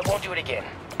 I won't do it again.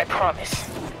 I promise.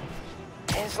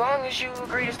 As long as you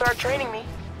agree to start training me.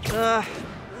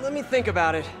 Let me think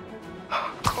about it.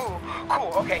 Cool.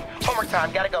 Okay, homework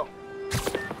time. Gotta go.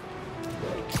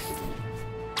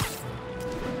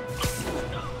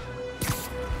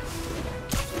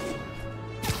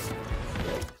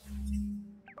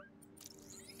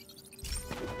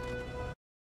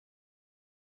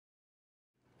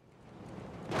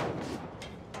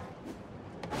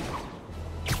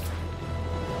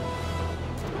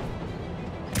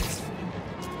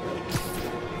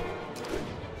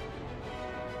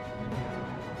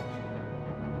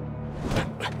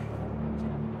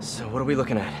 What are we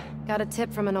looking at? Got a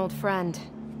tip from an old friend.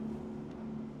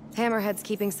 Hammerhead's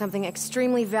keeping something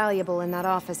extremely valuable in that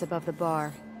office above the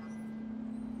bar.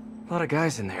 A lot of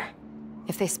guys in there.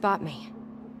 If they spot me,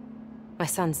 my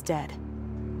son's dead.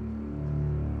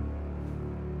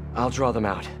 I'll draw them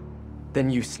out. Then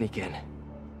you sneak in.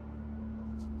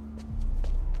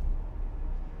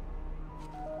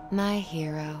 My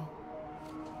hero.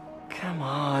 Come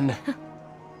on.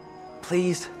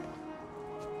 Please.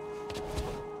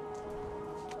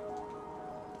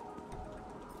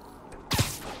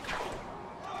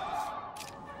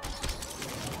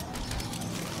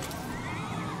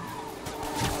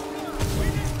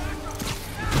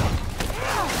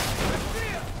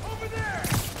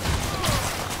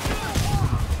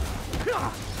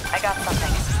 I got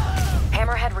something.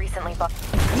 Hammerhead recently bought...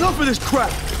 Enough of this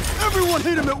crap! Everyone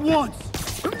hit him at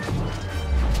once!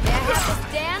 May I have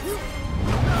this dance?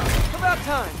 About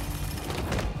time.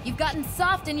 You've gotten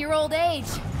soft in your old age.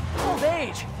 Old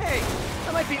age? Hey,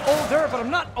 I might be older, but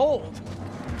I'm not old.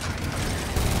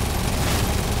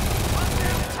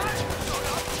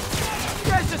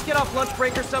 You guys just get off lunch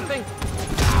break or something?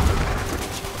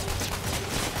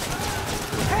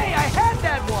 Hey, I had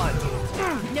that one!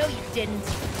 No, you didn't.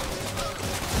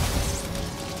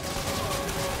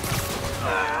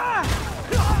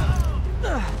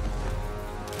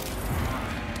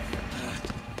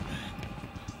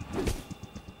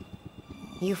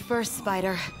 You first,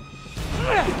 Spider.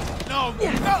 No!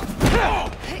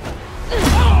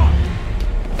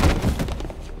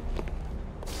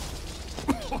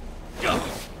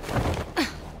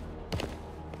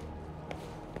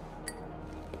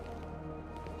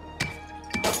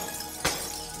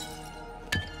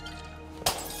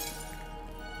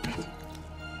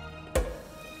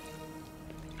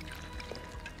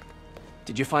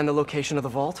 Did you find the location of the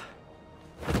vault?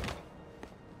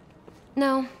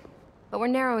 No, but we're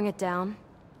narrowing it down.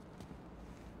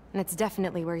 And it's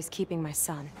definitely where he's keeping my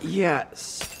son. Yeah,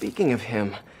 speaking of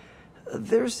him,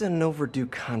 there's an overdue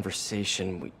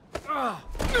conversation we...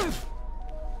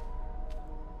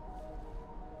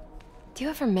 Do you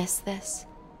ever miss this?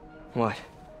 What?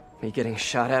 Me getting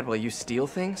shot at while you steal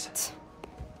things?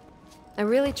 I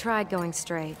really tried going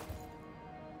straight.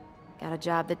 Got a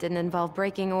job that didn't involve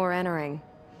breaking or entering.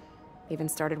 Even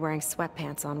started wearing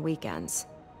sweatpants on weekends.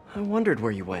 I wondered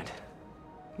where you went.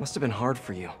 Must have been hard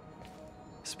for you.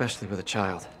 Especially with a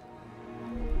child.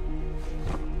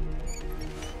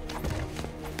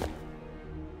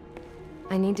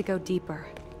 I need to go deeper,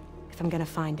 if I'm gonna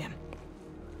find him.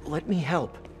 Let me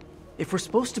help. If we're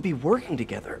supposed to be working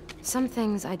together... Some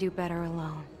things I do better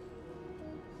alone.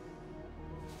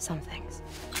 Some things.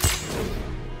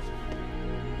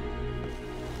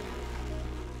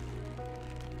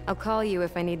 I'll call you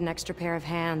if I need an extra pair of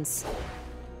hands.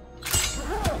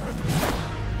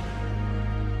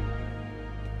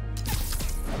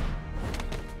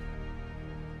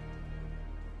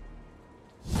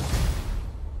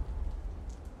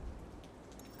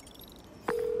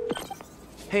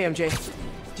 Hey, MJ.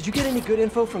 Did you get any good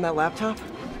info from that laptop?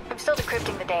 I'm still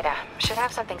decrypting the data. Should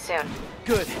have something soon.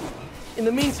 Good. In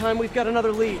the meantime, we've got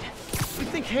another lead. We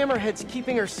think Hammerhead's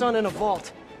keeping her son in a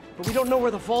vault, but we don't know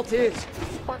where the vault is.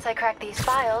 Once I crack these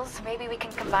files, maybe we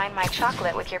can combine my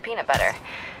chocolate with your peanut butter.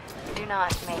 Do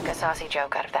not make a saucy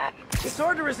joke out of that. It's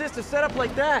hard to resist a setup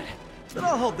like that, but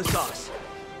I'll hold the sauce.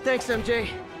 Thanks, MJ.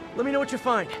 Let me know what you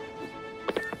find.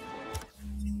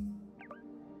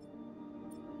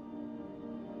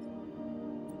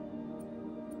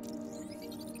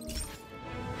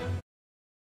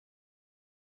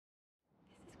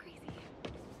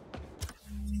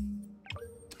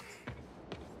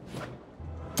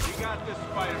 Got this,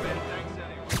 Spider-Man. Thanks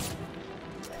anyway.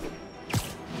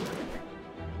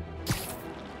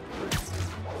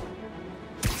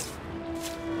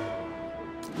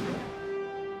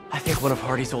 I think one of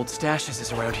Hardy's old stashes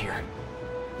is around here.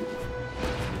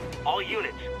 All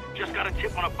units, just got a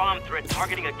tip on a bomb threat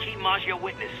targeting a key Maggia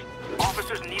witness.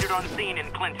 Officers needed on scene in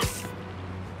Clinton.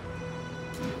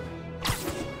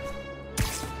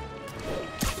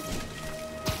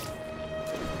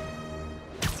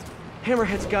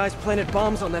 Hammerhead's guys planted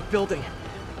bombs on that building.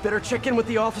 Better check in with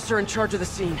the officer in charge of the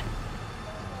scene.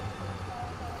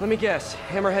 Let me guess,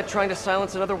 Hammerhead trying to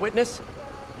silence another witness?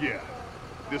 Yeah.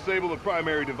 Disable the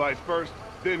primary device first,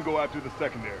 then go after the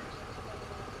secondaries.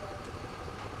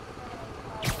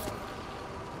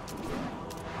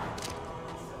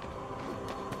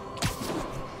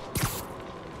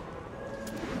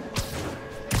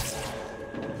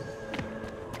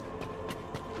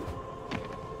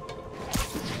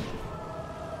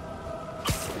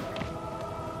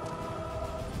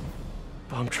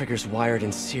 Bomb triggers wired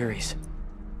in series.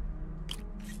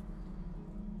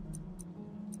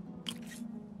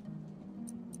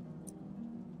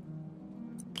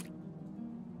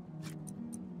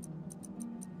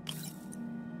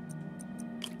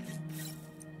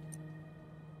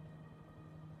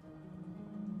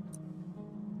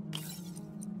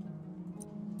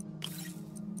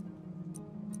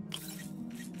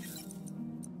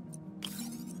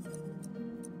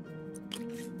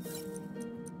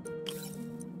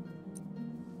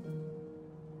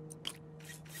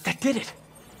 did it!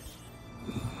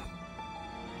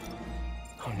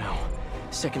 Oh no.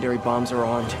 Secondary bombs are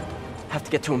armed. Have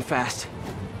to get to him fast.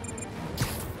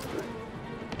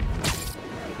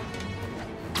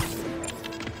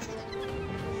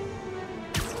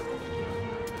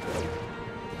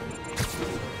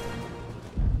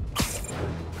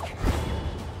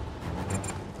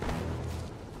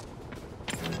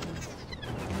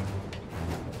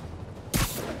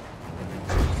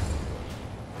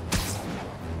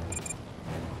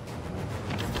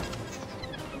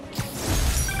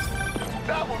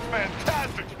 That was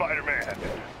fantastic, Spider-Man.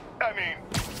 I mean,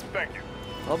 thank you.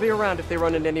 I'll be around if they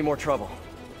run into any more trouble.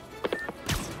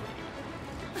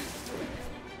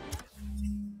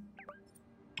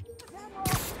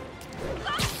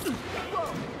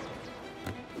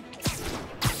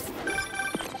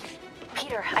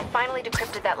 Peter, I finally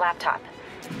decrypted that laptop.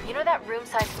 You know that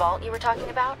room-sized vault you were talking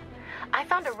about? I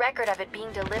found a record of it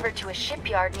being delivered to a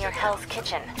shipyard near Hell's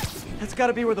Kitchen. That's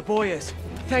gotta be where the boy is.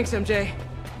 Thanks, MJ.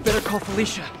 Better call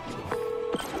Felicia.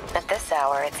 At this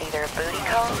hour, it's either a booty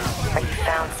call or you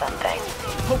found something.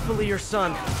 Hopefully your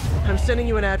son. I'm sending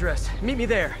you an address. Meet me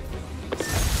there.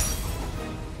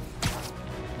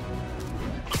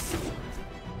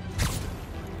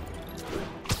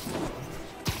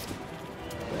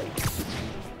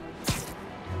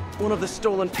 One of the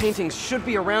stolen paintings should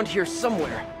be around here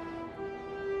somewhere.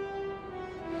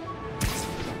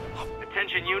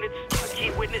 Attention units, a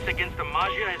key witness against the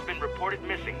Magia has been reported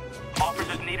missing.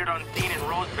 Officers needed on scene in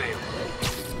Roseville.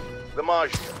 The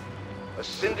Magia, a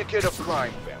syndicate of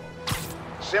crime families,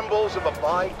 symbols of a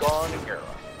bygone era.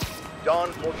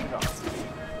 Don Fortunato,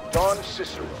 Don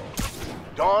Cicero,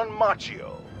 Don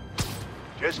Macchio,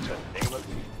 just to name a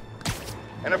few.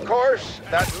 And of course,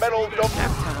 that metal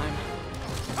time.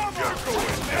 Just go in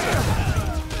there.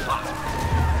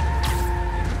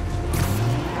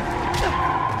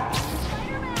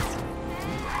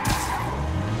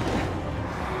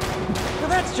 Well,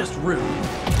 that's just rude.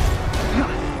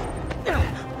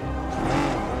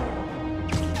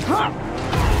 Help!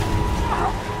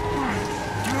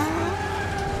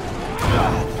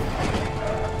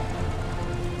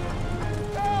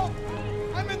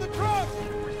 I'm in the truck!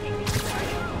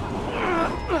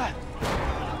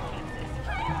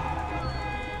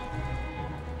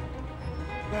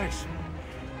 Thanks.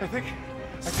 I think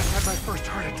I just had my first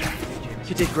heart attack.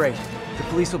 You did great. The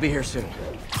police will be here soon.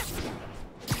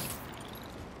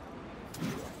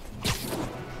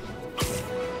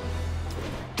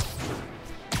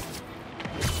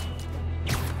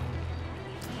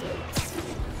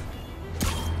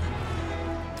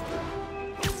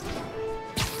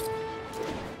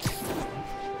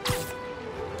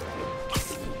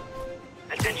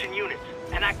 Attention units,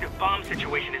 an active bomb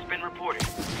situation has been reported.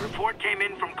 Report came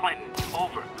in from Clinton.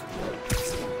 Over.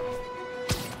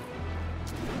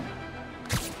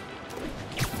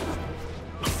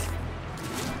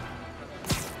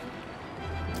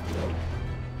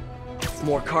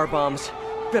 More car bombs.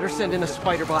 Better send in a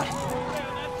spider bot.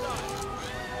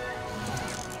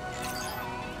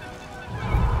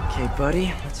 Okay,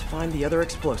 buddy, let's find the other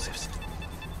explosives.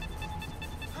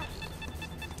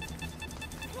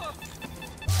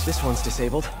 This one's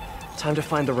disabled. Time to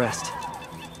find the rest.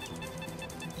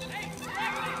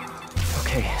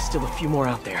 Okay, still a few more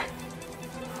out there.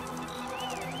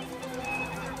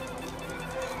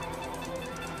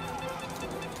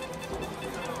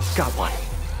 Got one.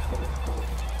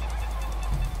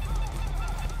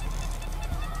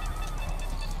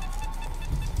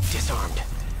 Disarmed.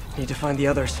 Need to find the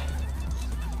others.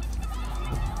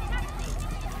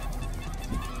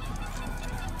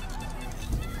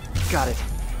 Got it.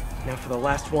 Now for the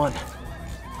last one.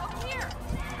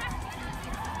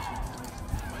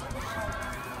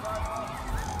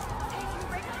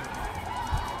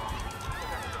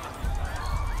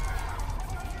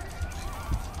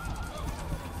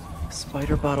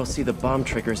 Spider-Bot will see the bomb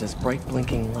triggers as bright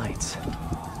blinking lights.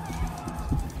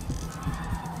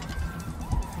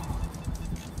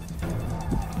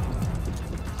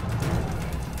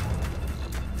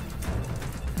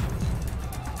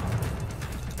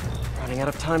 Running out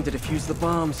of time to defuse the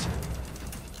bombs.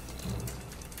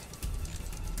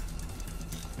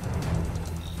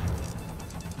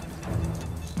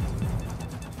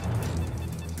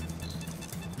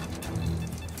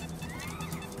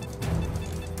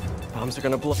 Bombs are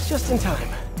gonna blow just in time.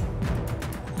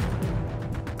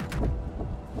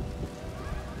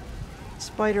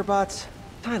 Spider-Bots,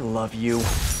 I love you.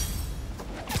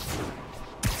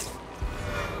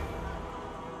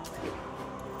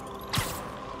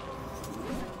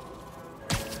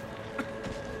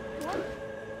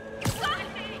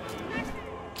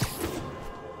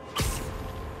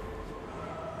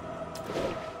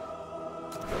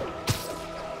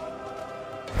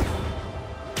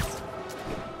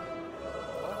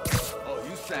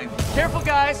 this angle. Careful,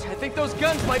 guys. I think those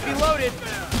guns might be loaded.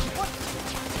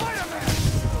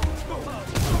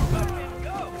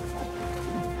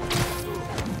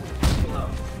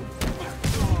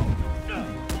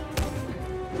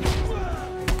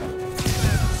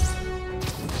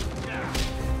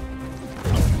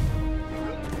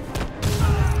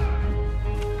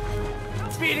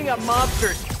 Beating up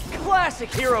mobsters.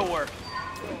 Classic hero work.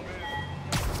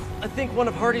 I think one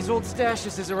of Hardy's old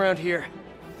stashes is around here.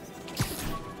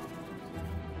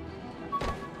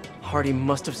 Hardy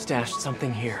must have stashed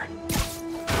something here.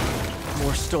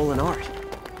 More stolen art.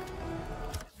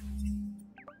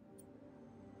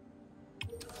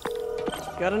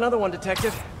 Got another one,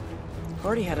 Detective.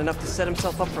 Hardy had enough to set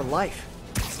himself up for life.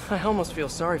 I almost feel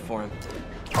sorry for him.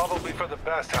 Probably for the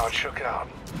best how it shook out.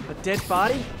 A dead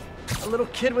body? A little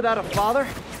kid without a father?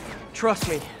 Trust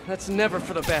me, that's never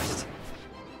for the best.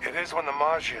 It is when the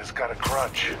Maggia's got a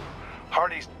grudge.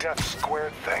 Hardy's death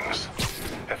squared things.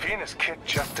 If he and his kid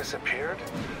just disappeared,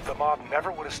 the mob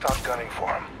never would have stopped gunning for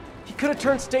him. He could have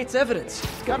turned state's evidence,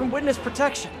 gotten witness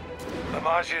protection. The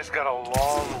Maggia's got a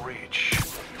long reach.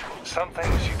 Some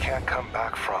things you can't come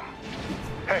back from.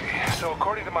 Hey, so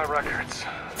according to my records,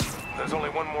 there's only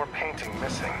one more painting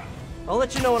missing. I'll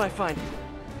let you know when I find it.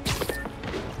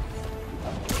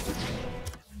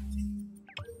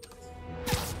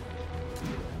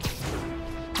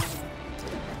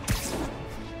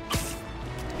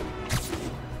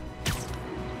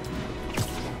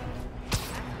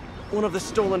 One of the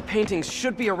stolen paintings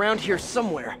should be around here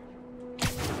somewhere. Hey,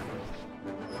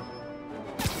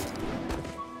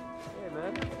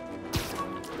 man.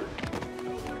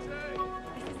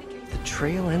 The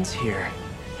trail ends here.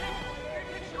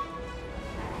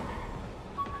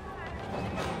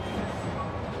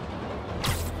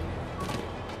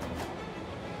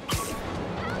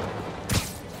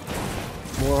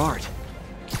 More art.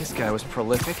 This guy was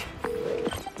prolific.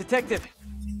 Detective!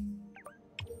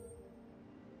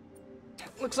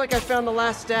 Looks like I found the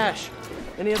last stash.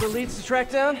 Any other leads to track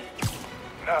down?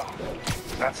 No.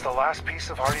 That's the last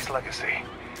piece of Hardy's legacy.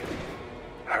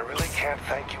 I really can't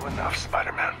thank you enough,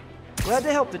 Spider-Man. Glad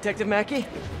to help, Detective Mackey.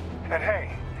 And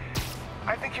hey,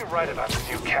 I think you're right about the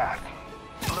new cat.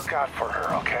 Look out for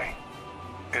her, okay?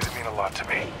 It'd mean a lot to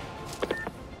me.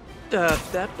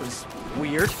 That was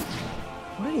weird.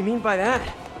 What do you mean by that?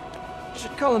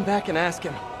 Should call him back and ask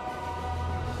him.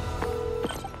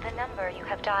 The number you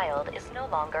have dialed is no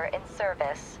longer in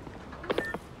service.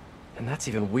 And that's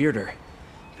even weirder.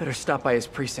 Better stop by his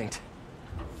precinct.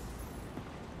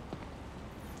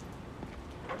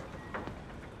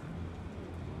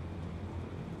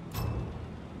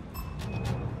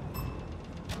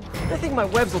 I think my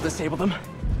webs will disable them.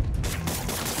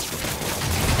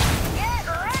 Get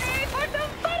ready for some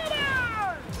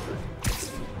fun!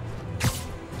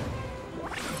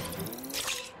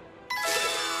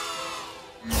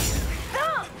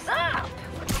 Thumbs up!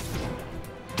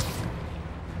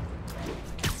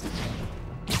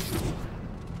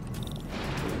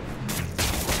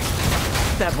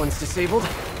 That one's disabled.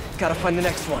 Gotta find the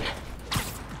next one.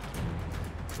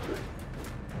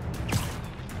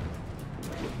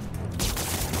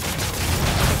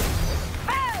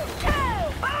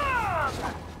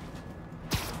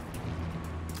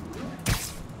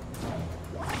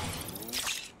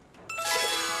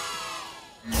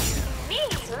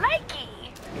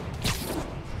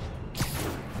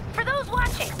 For those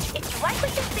watching, if you like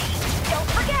what you see, don't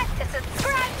forget to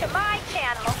subscribe to my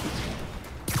channel.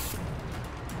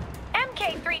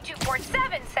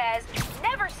 MK3247 says,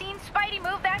 never seen Spidey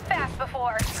move that fast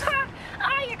before. Ha!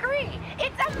 I agree.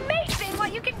 It's amazing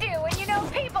what you can do when you know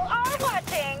people are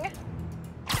watching.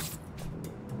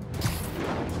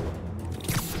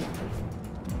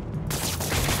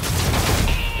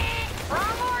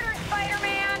 Wrong order,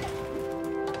 Spider-Man.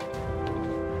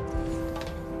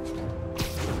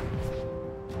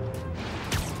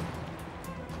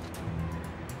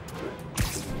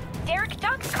 Derek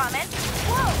Duck's comment.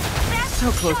 Whoa, that's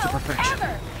So close to show perfection.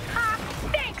 Ever. Ha,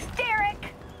 thanks,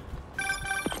 Derek.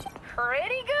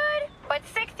 Pretty good, but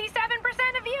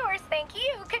 67% of viewers think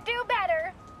you could do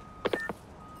better.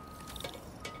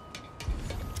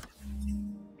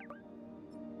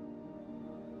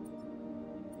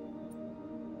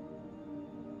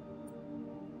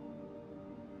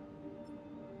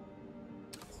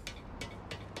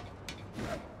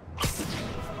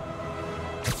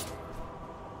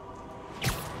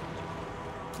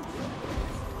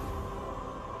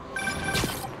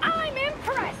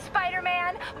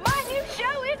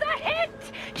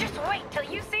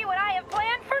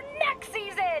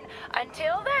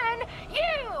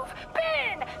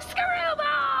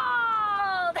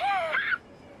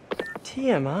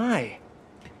 TMI.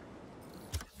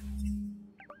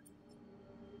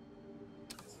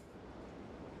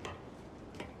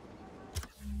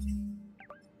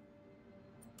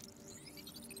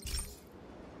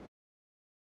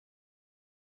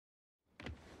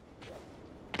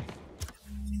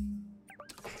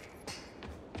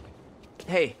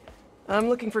 Hey, I'm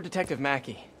looking for Detective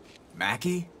Mackey.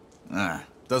 Mackey?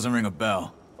 Doesn't ring a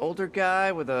bell. Older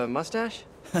guy with a mustache?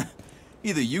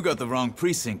 Either you got the wrong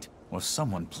precinct, or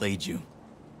someone played you.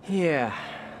 Yeah,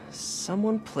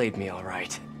 someone played me all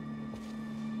right.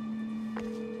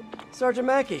 Sergeant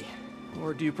Mackey,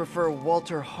 or do you prefer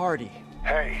Walter Hardy?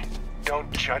 Hey, don't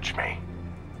judge me.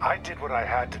 I did what I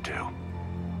had to do.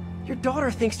 Your daughter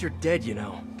thinks you're dead, you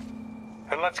know.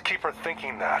 And let's keep her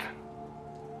thinking that.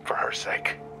 For her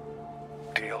sake.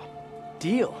 Deal?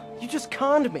 Deal? You just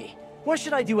conned me. Why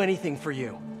should I do anything for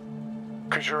you?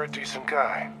 'Cause you're a decent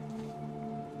guy.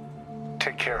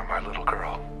 Take care of my little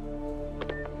girl.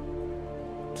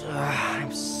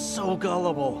 I'm so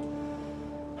gullible.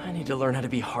 I need to learn how to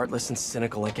be heartless and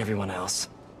cynical like everyone else.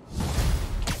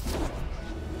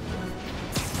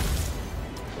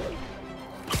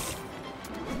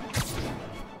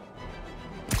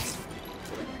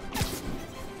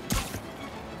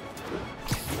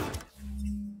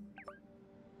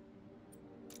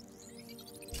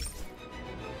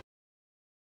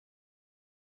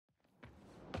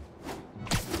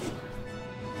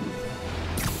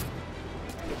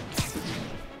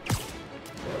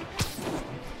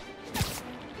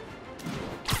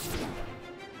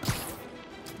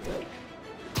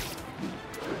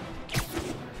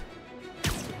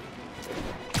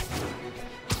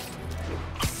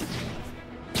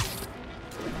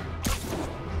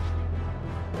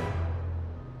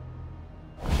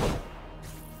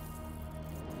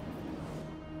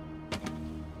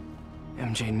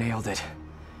 MJ nailed it.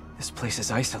 This place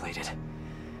is isolated.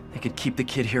 They could keep the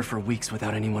kid here for weeks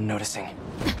without anyone noticing.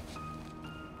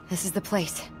 This is the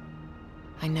place.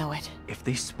 I know it. If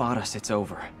they spot us, it's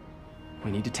over.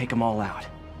 We need to take them all out.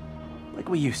 Like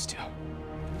we used to.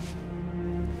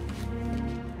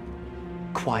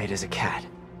 Quiet as a cat.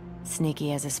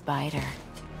 Sneaky as a spider.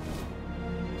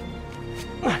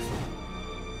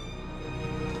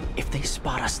 If they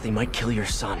spot us, they might kill your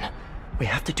son. We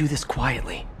have to do this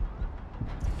quietly.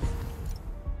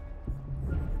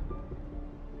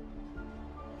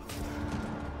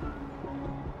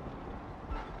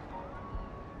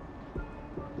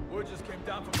 Word just came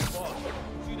down from the boss.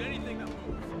 Shoot anything that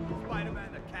moves. Spider-Man,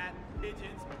 the cat,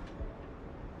 pigeons.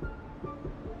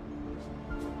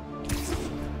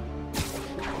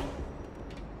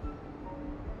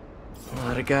 A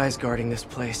lot of guys guarding this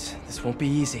place. This won't be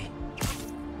easy.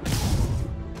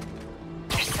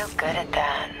 You're so good at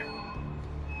that.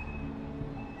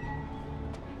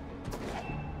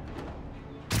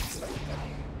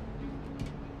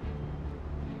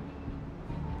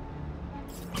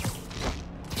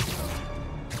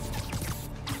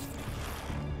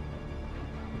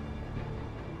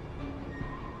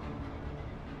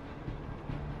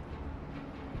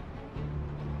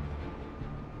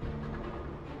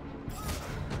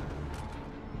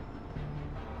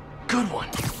 Good one.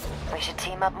 We should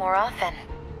team up more often.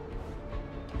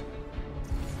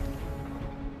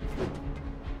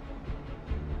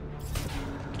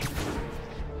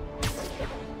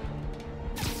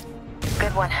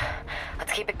 Good one.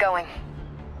 Let's keep it going.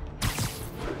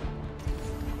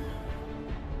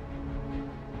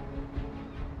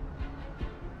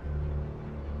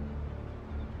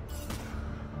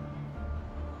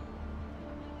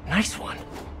 Nice one.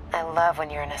 I love when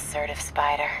you're an assertive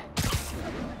spider.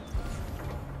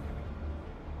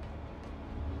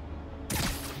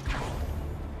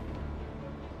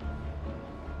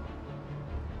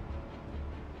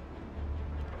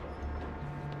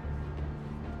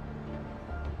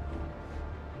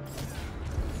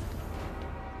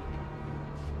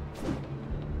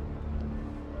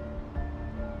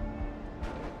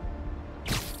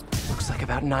 Looks like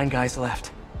about 9 guys left.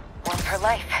 One per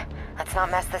life. Let's not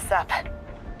mess this up.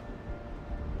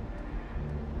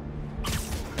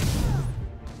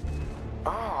 Ooh,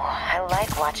 I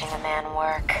like watching a man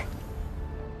work.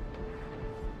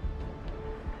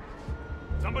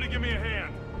 Somebody give me a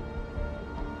hand.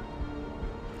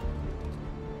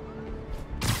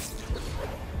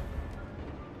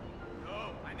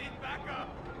 No, I need backup.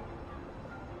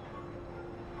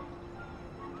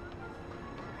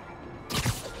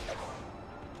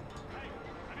 Hey,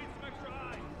 I need some extra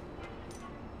eyes.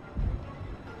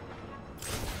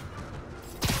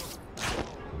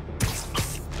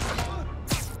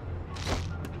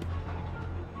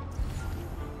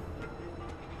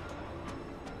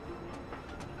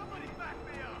 Somebody back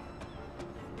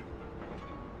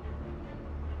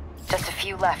Just a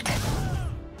few left.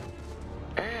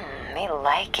 Me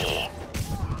likey.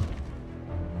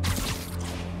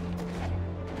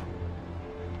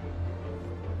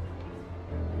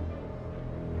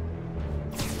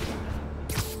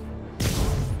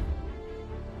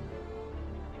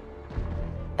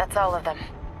 That's all of them.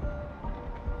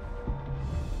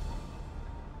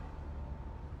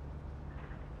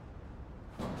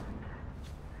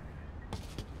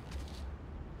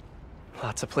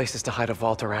 Lots of places to hide a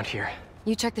vault around here.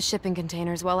 You check the shipping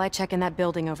containers while I check in that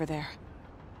building over there.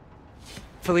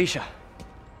 Felicia.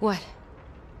 What?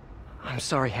 I'm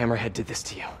sorry Hammerhead did this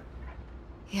to you.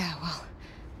 Yeah, well,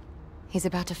 he's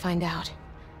about to find out.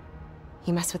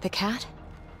 You mess with the cat,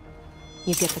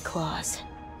 you get the claws.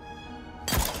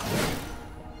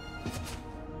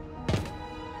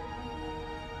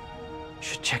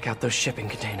 Should check out those shipping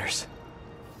containers.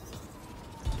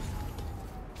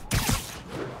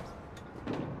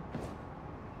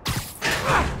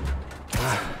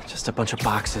 Just a bunch of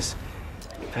boxes.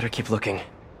 Better keep looking.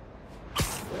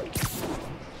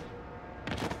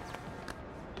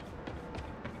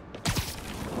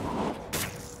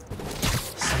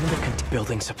 Some of the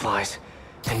building supplies,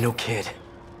 and no kid.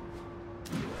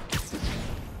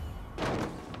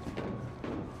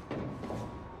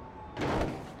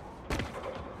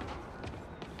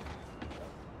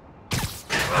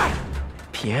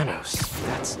 Pianos.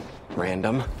 That's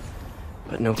random.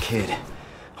 But no kid.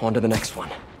 On to the next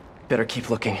one. Better keep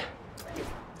looking.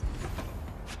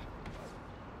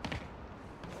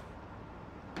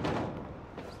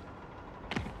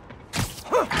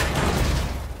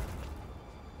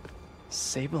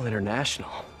 Sable International.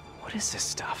 What is this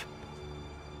stuff?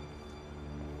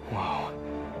 Whoa.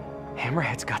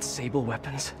 Hammerhead's got Sable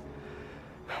weapons.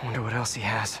 I wonder what else he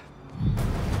has.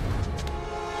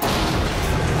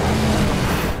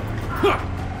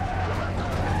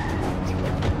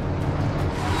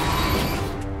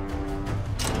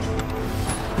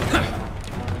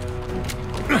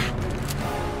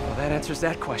 Well, that answers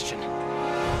that question.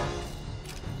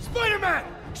 Spider-Man!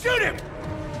 Shoot him!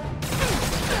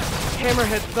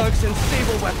 Hammerhead thugs and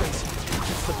Sable weapons.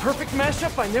 It's the perfect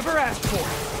mashup I never asked for.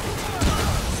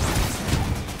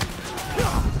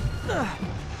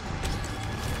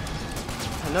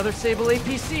 Another Sable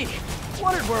APC.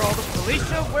 Wondered where all the...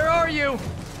 Felicia, where are you?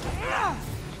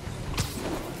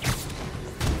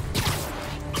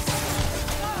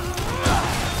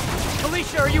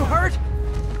 Felicia, are you hurt?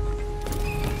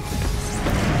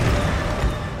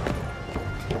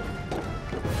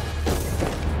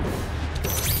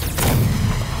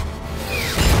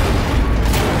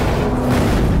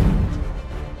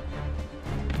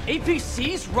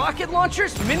 APCs? Rocket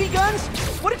launchers? Miniguns?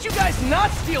 What did you guys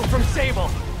not steal from Sable?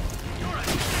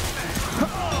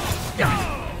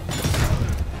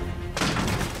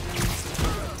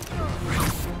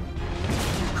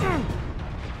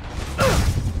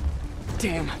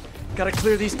 Damn. Gotta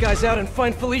clear these guys out and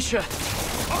find Felicia.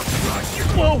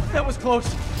 Whoa, that was close.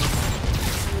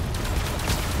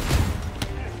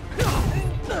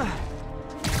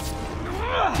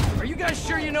 Are you guys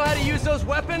sure you know how to use those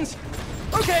weapons?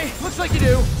 Okay, looks like you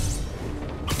do.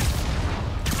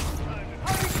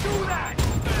 How do you do that?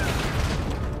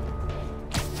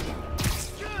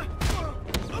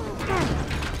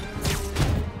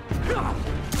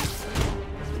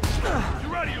 You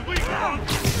ready to leave?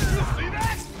 You see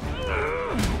that?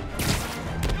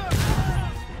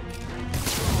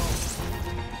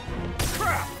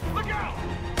 Crap! Look out!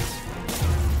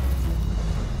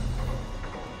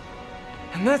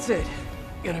 And that's it.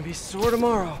 Gonna be sore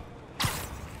tomorrow.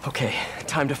 Okay,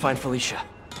 time to find Felicia.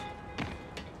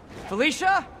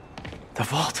 Felicia? The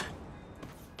vault.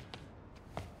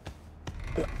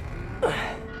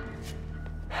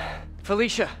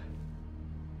 Felicia.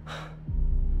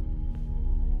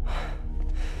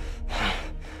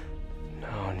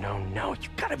 No, you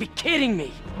gotta be kidding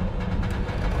me!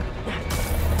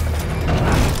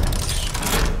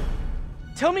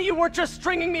 Tell me you weren't just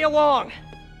stringing me along!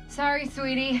 Sorry,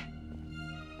 sweetie.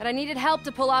 But I needed help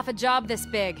to pull off a job this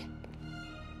big.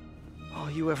 All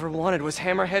you ever wanted was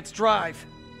Hammerhead's drive.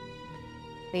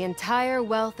 The entire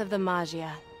wealth of the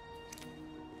Magia.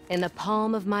 In the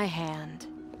palm of my hand.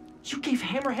 You gave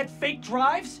Hammerhead fake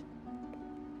drives?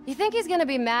 You think he's gonna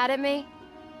be mad at me?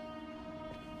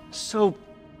 So...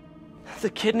 the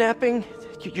kidnapping?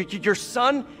 Your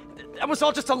son? That was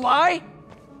all just a lie?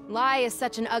 Lie is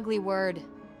such an ugly word.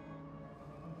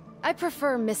 I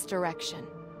prefer misdirection.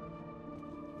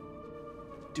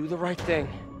 Do the right thing.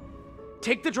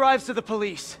 Take the drives to the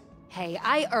police. Hey,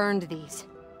 I earned these.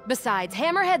 Besides,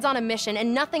 Hammerhead's on a mission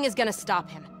and nothing is gonna stop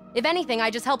him. If anything, I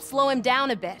just help slow him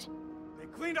down a bit. They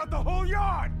cleaned out the whole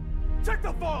yard! Check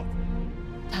the vault!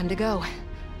 Time to go.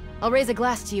 I'll raise a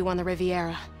glass to you on the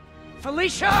Riviera.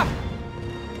 Felicia!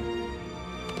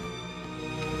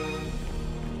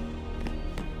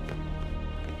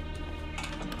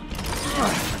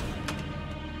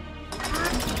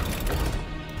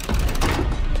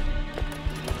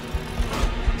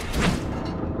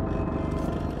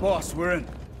 Boss, we're in.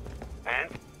 And?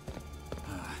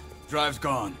 Drive's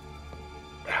gone.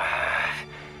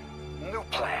 New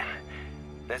plan.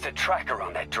 There's a tracker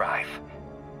on that drive.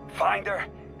 Find her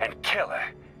and kill her.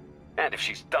 And if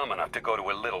she's dumb enough to go to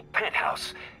her little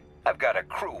penthouse, I've got a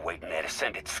crew waiting there to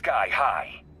send it sky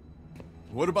high.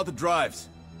 What about the drives?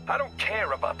 I don't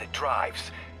care about the drives.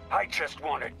 I just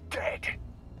want her dead.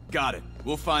 Got it.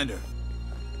 We'll find her.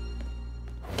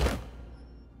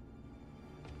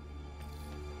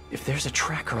 If there's a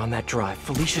tracker on that drive,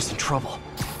 Felicia's in trouble.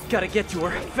 Gotta get to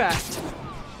her, fast.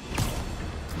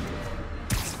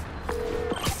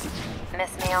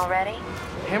 Miss me already?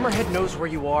 Hammerhead knows where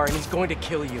you are, and he's going to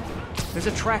kill you. There's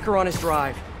a tracker on his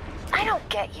drive. I don't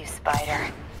get you,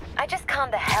 Spider. I just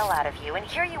conned the hell out of you, and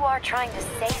here you are trying to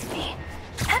save me.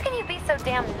 How can you be so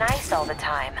damn nice all the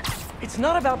time? It's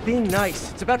not about being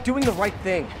nice. It's about doing the right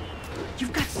thing.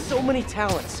 You've got so many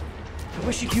talents. I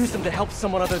wish you'd use them to help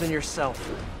someone other than yourself.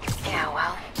 Yeah,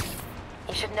 well,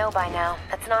 you should know by now.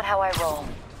 That's not how I roll.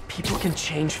 People can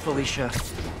change, Felicia.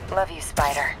 Love you,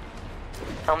 Spider.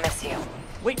 I'll miss you.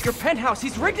 Wait, your penthouse!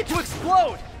 He's rigged it to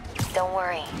explode! Don't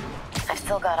worry. I've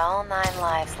still got all 9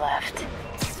 lives left.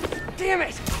 Damn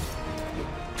it!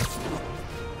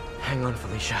 Hang on,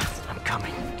 Felicia. I'm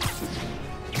coming.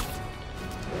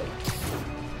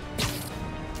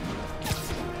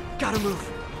 Gotta move.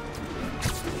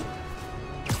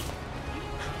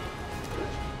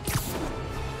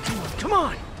 Come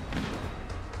on!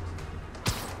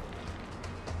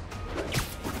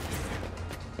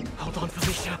 Hold on,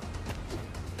 Felicia.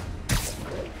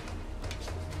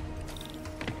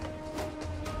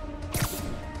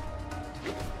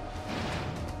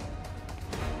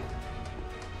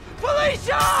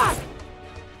 Felicia!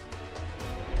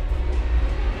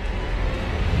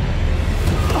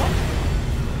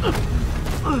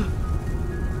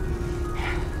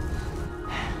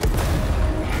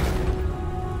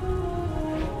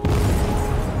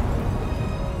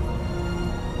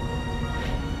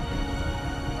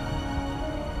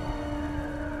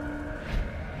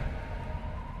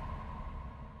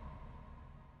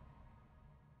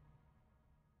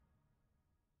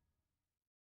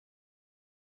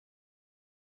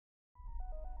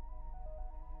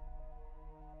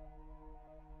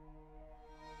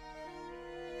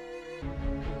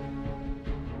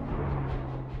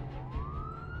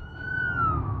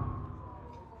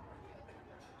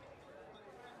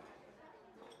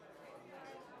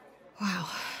 Wow.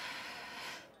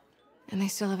 And they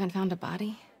still haven't found a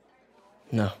body?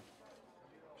 No.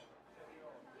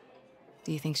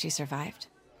 Do you think she survived?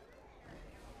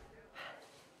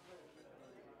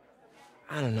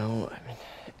 I don't know. I mean,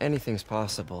 anything's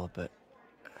possible, but...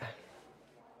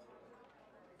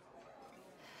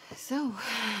 So,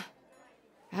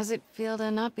 how's it feel to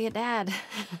not be a dad?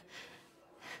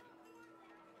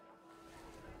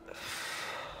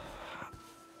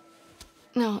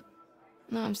 No,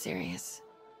 I'm serious.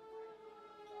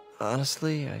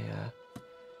 Honestly,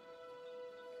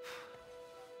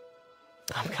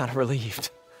 I'm kind of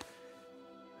relieved.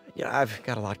 Yeah, I've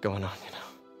got a lot going on, you know.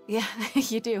 Yeah,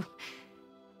 you do.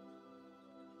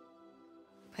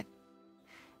 But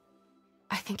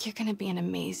I think you're gonna be an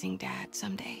amazing dad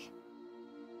someday.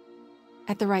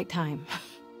 At the right time.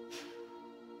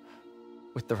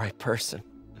 With the right person.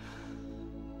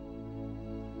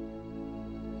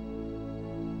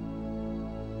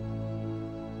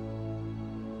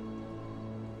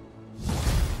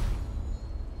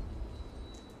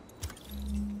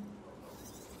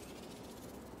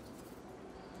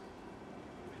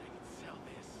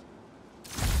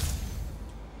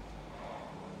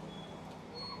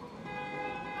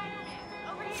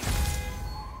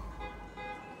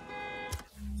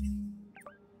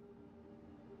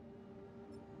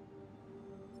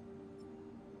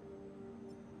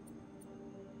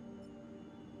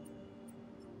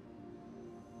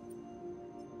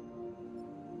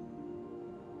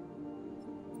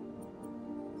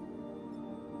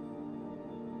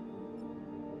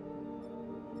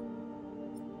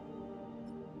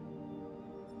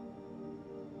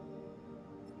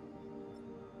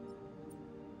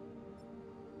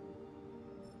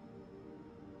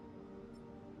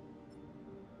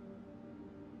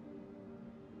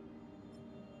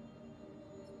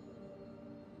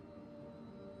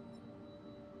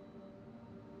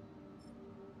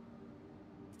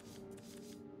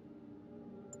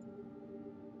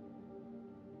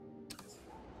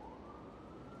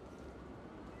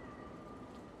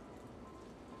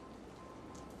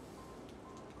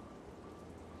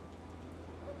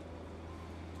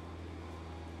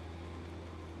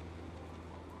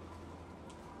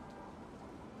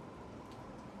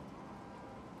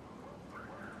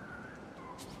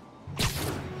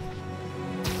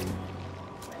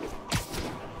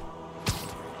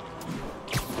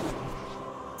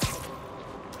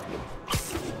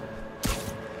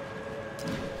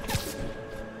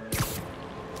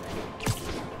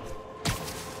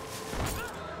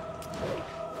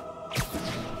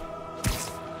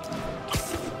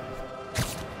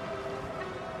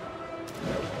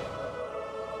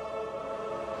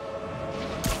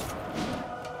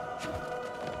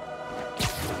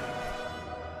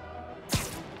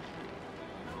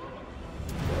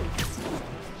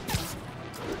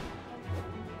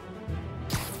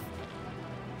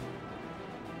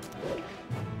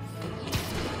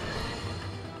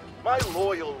 my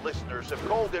loyal listeners have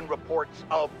called in reports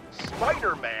of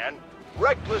Spider-Man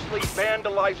recklessly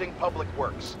vandalizing public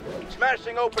works,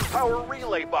 smashing open power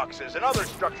relay boxes and other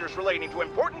structures relating to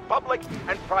important public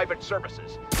and private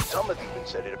services. Some have even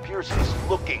said it appears he's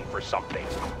looking for something,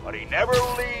 but he never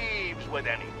leaves with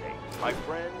anything. My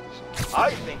friends,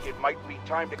 I think it might be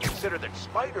time to consider that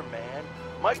Spider-Man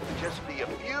might just be a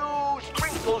few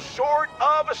sprinkles short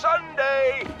of a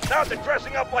sundae. Not that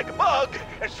dressing up like a bug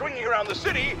and swinging around the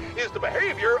city is the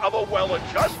behavior of a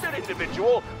well-adjusted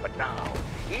individual, but now,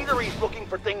 either he's looking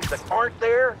for things that aren't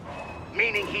there,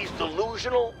 meaning he's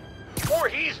delusional, or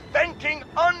he's venting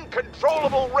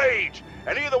uncontrollable rage.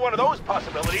 And either one of those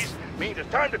possibilities means it's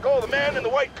time to call the man in the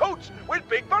white coats with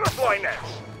big butterfly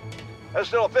nets. That's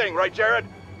still a thing, right, Jared?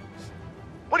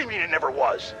 What do you mean it never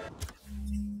was?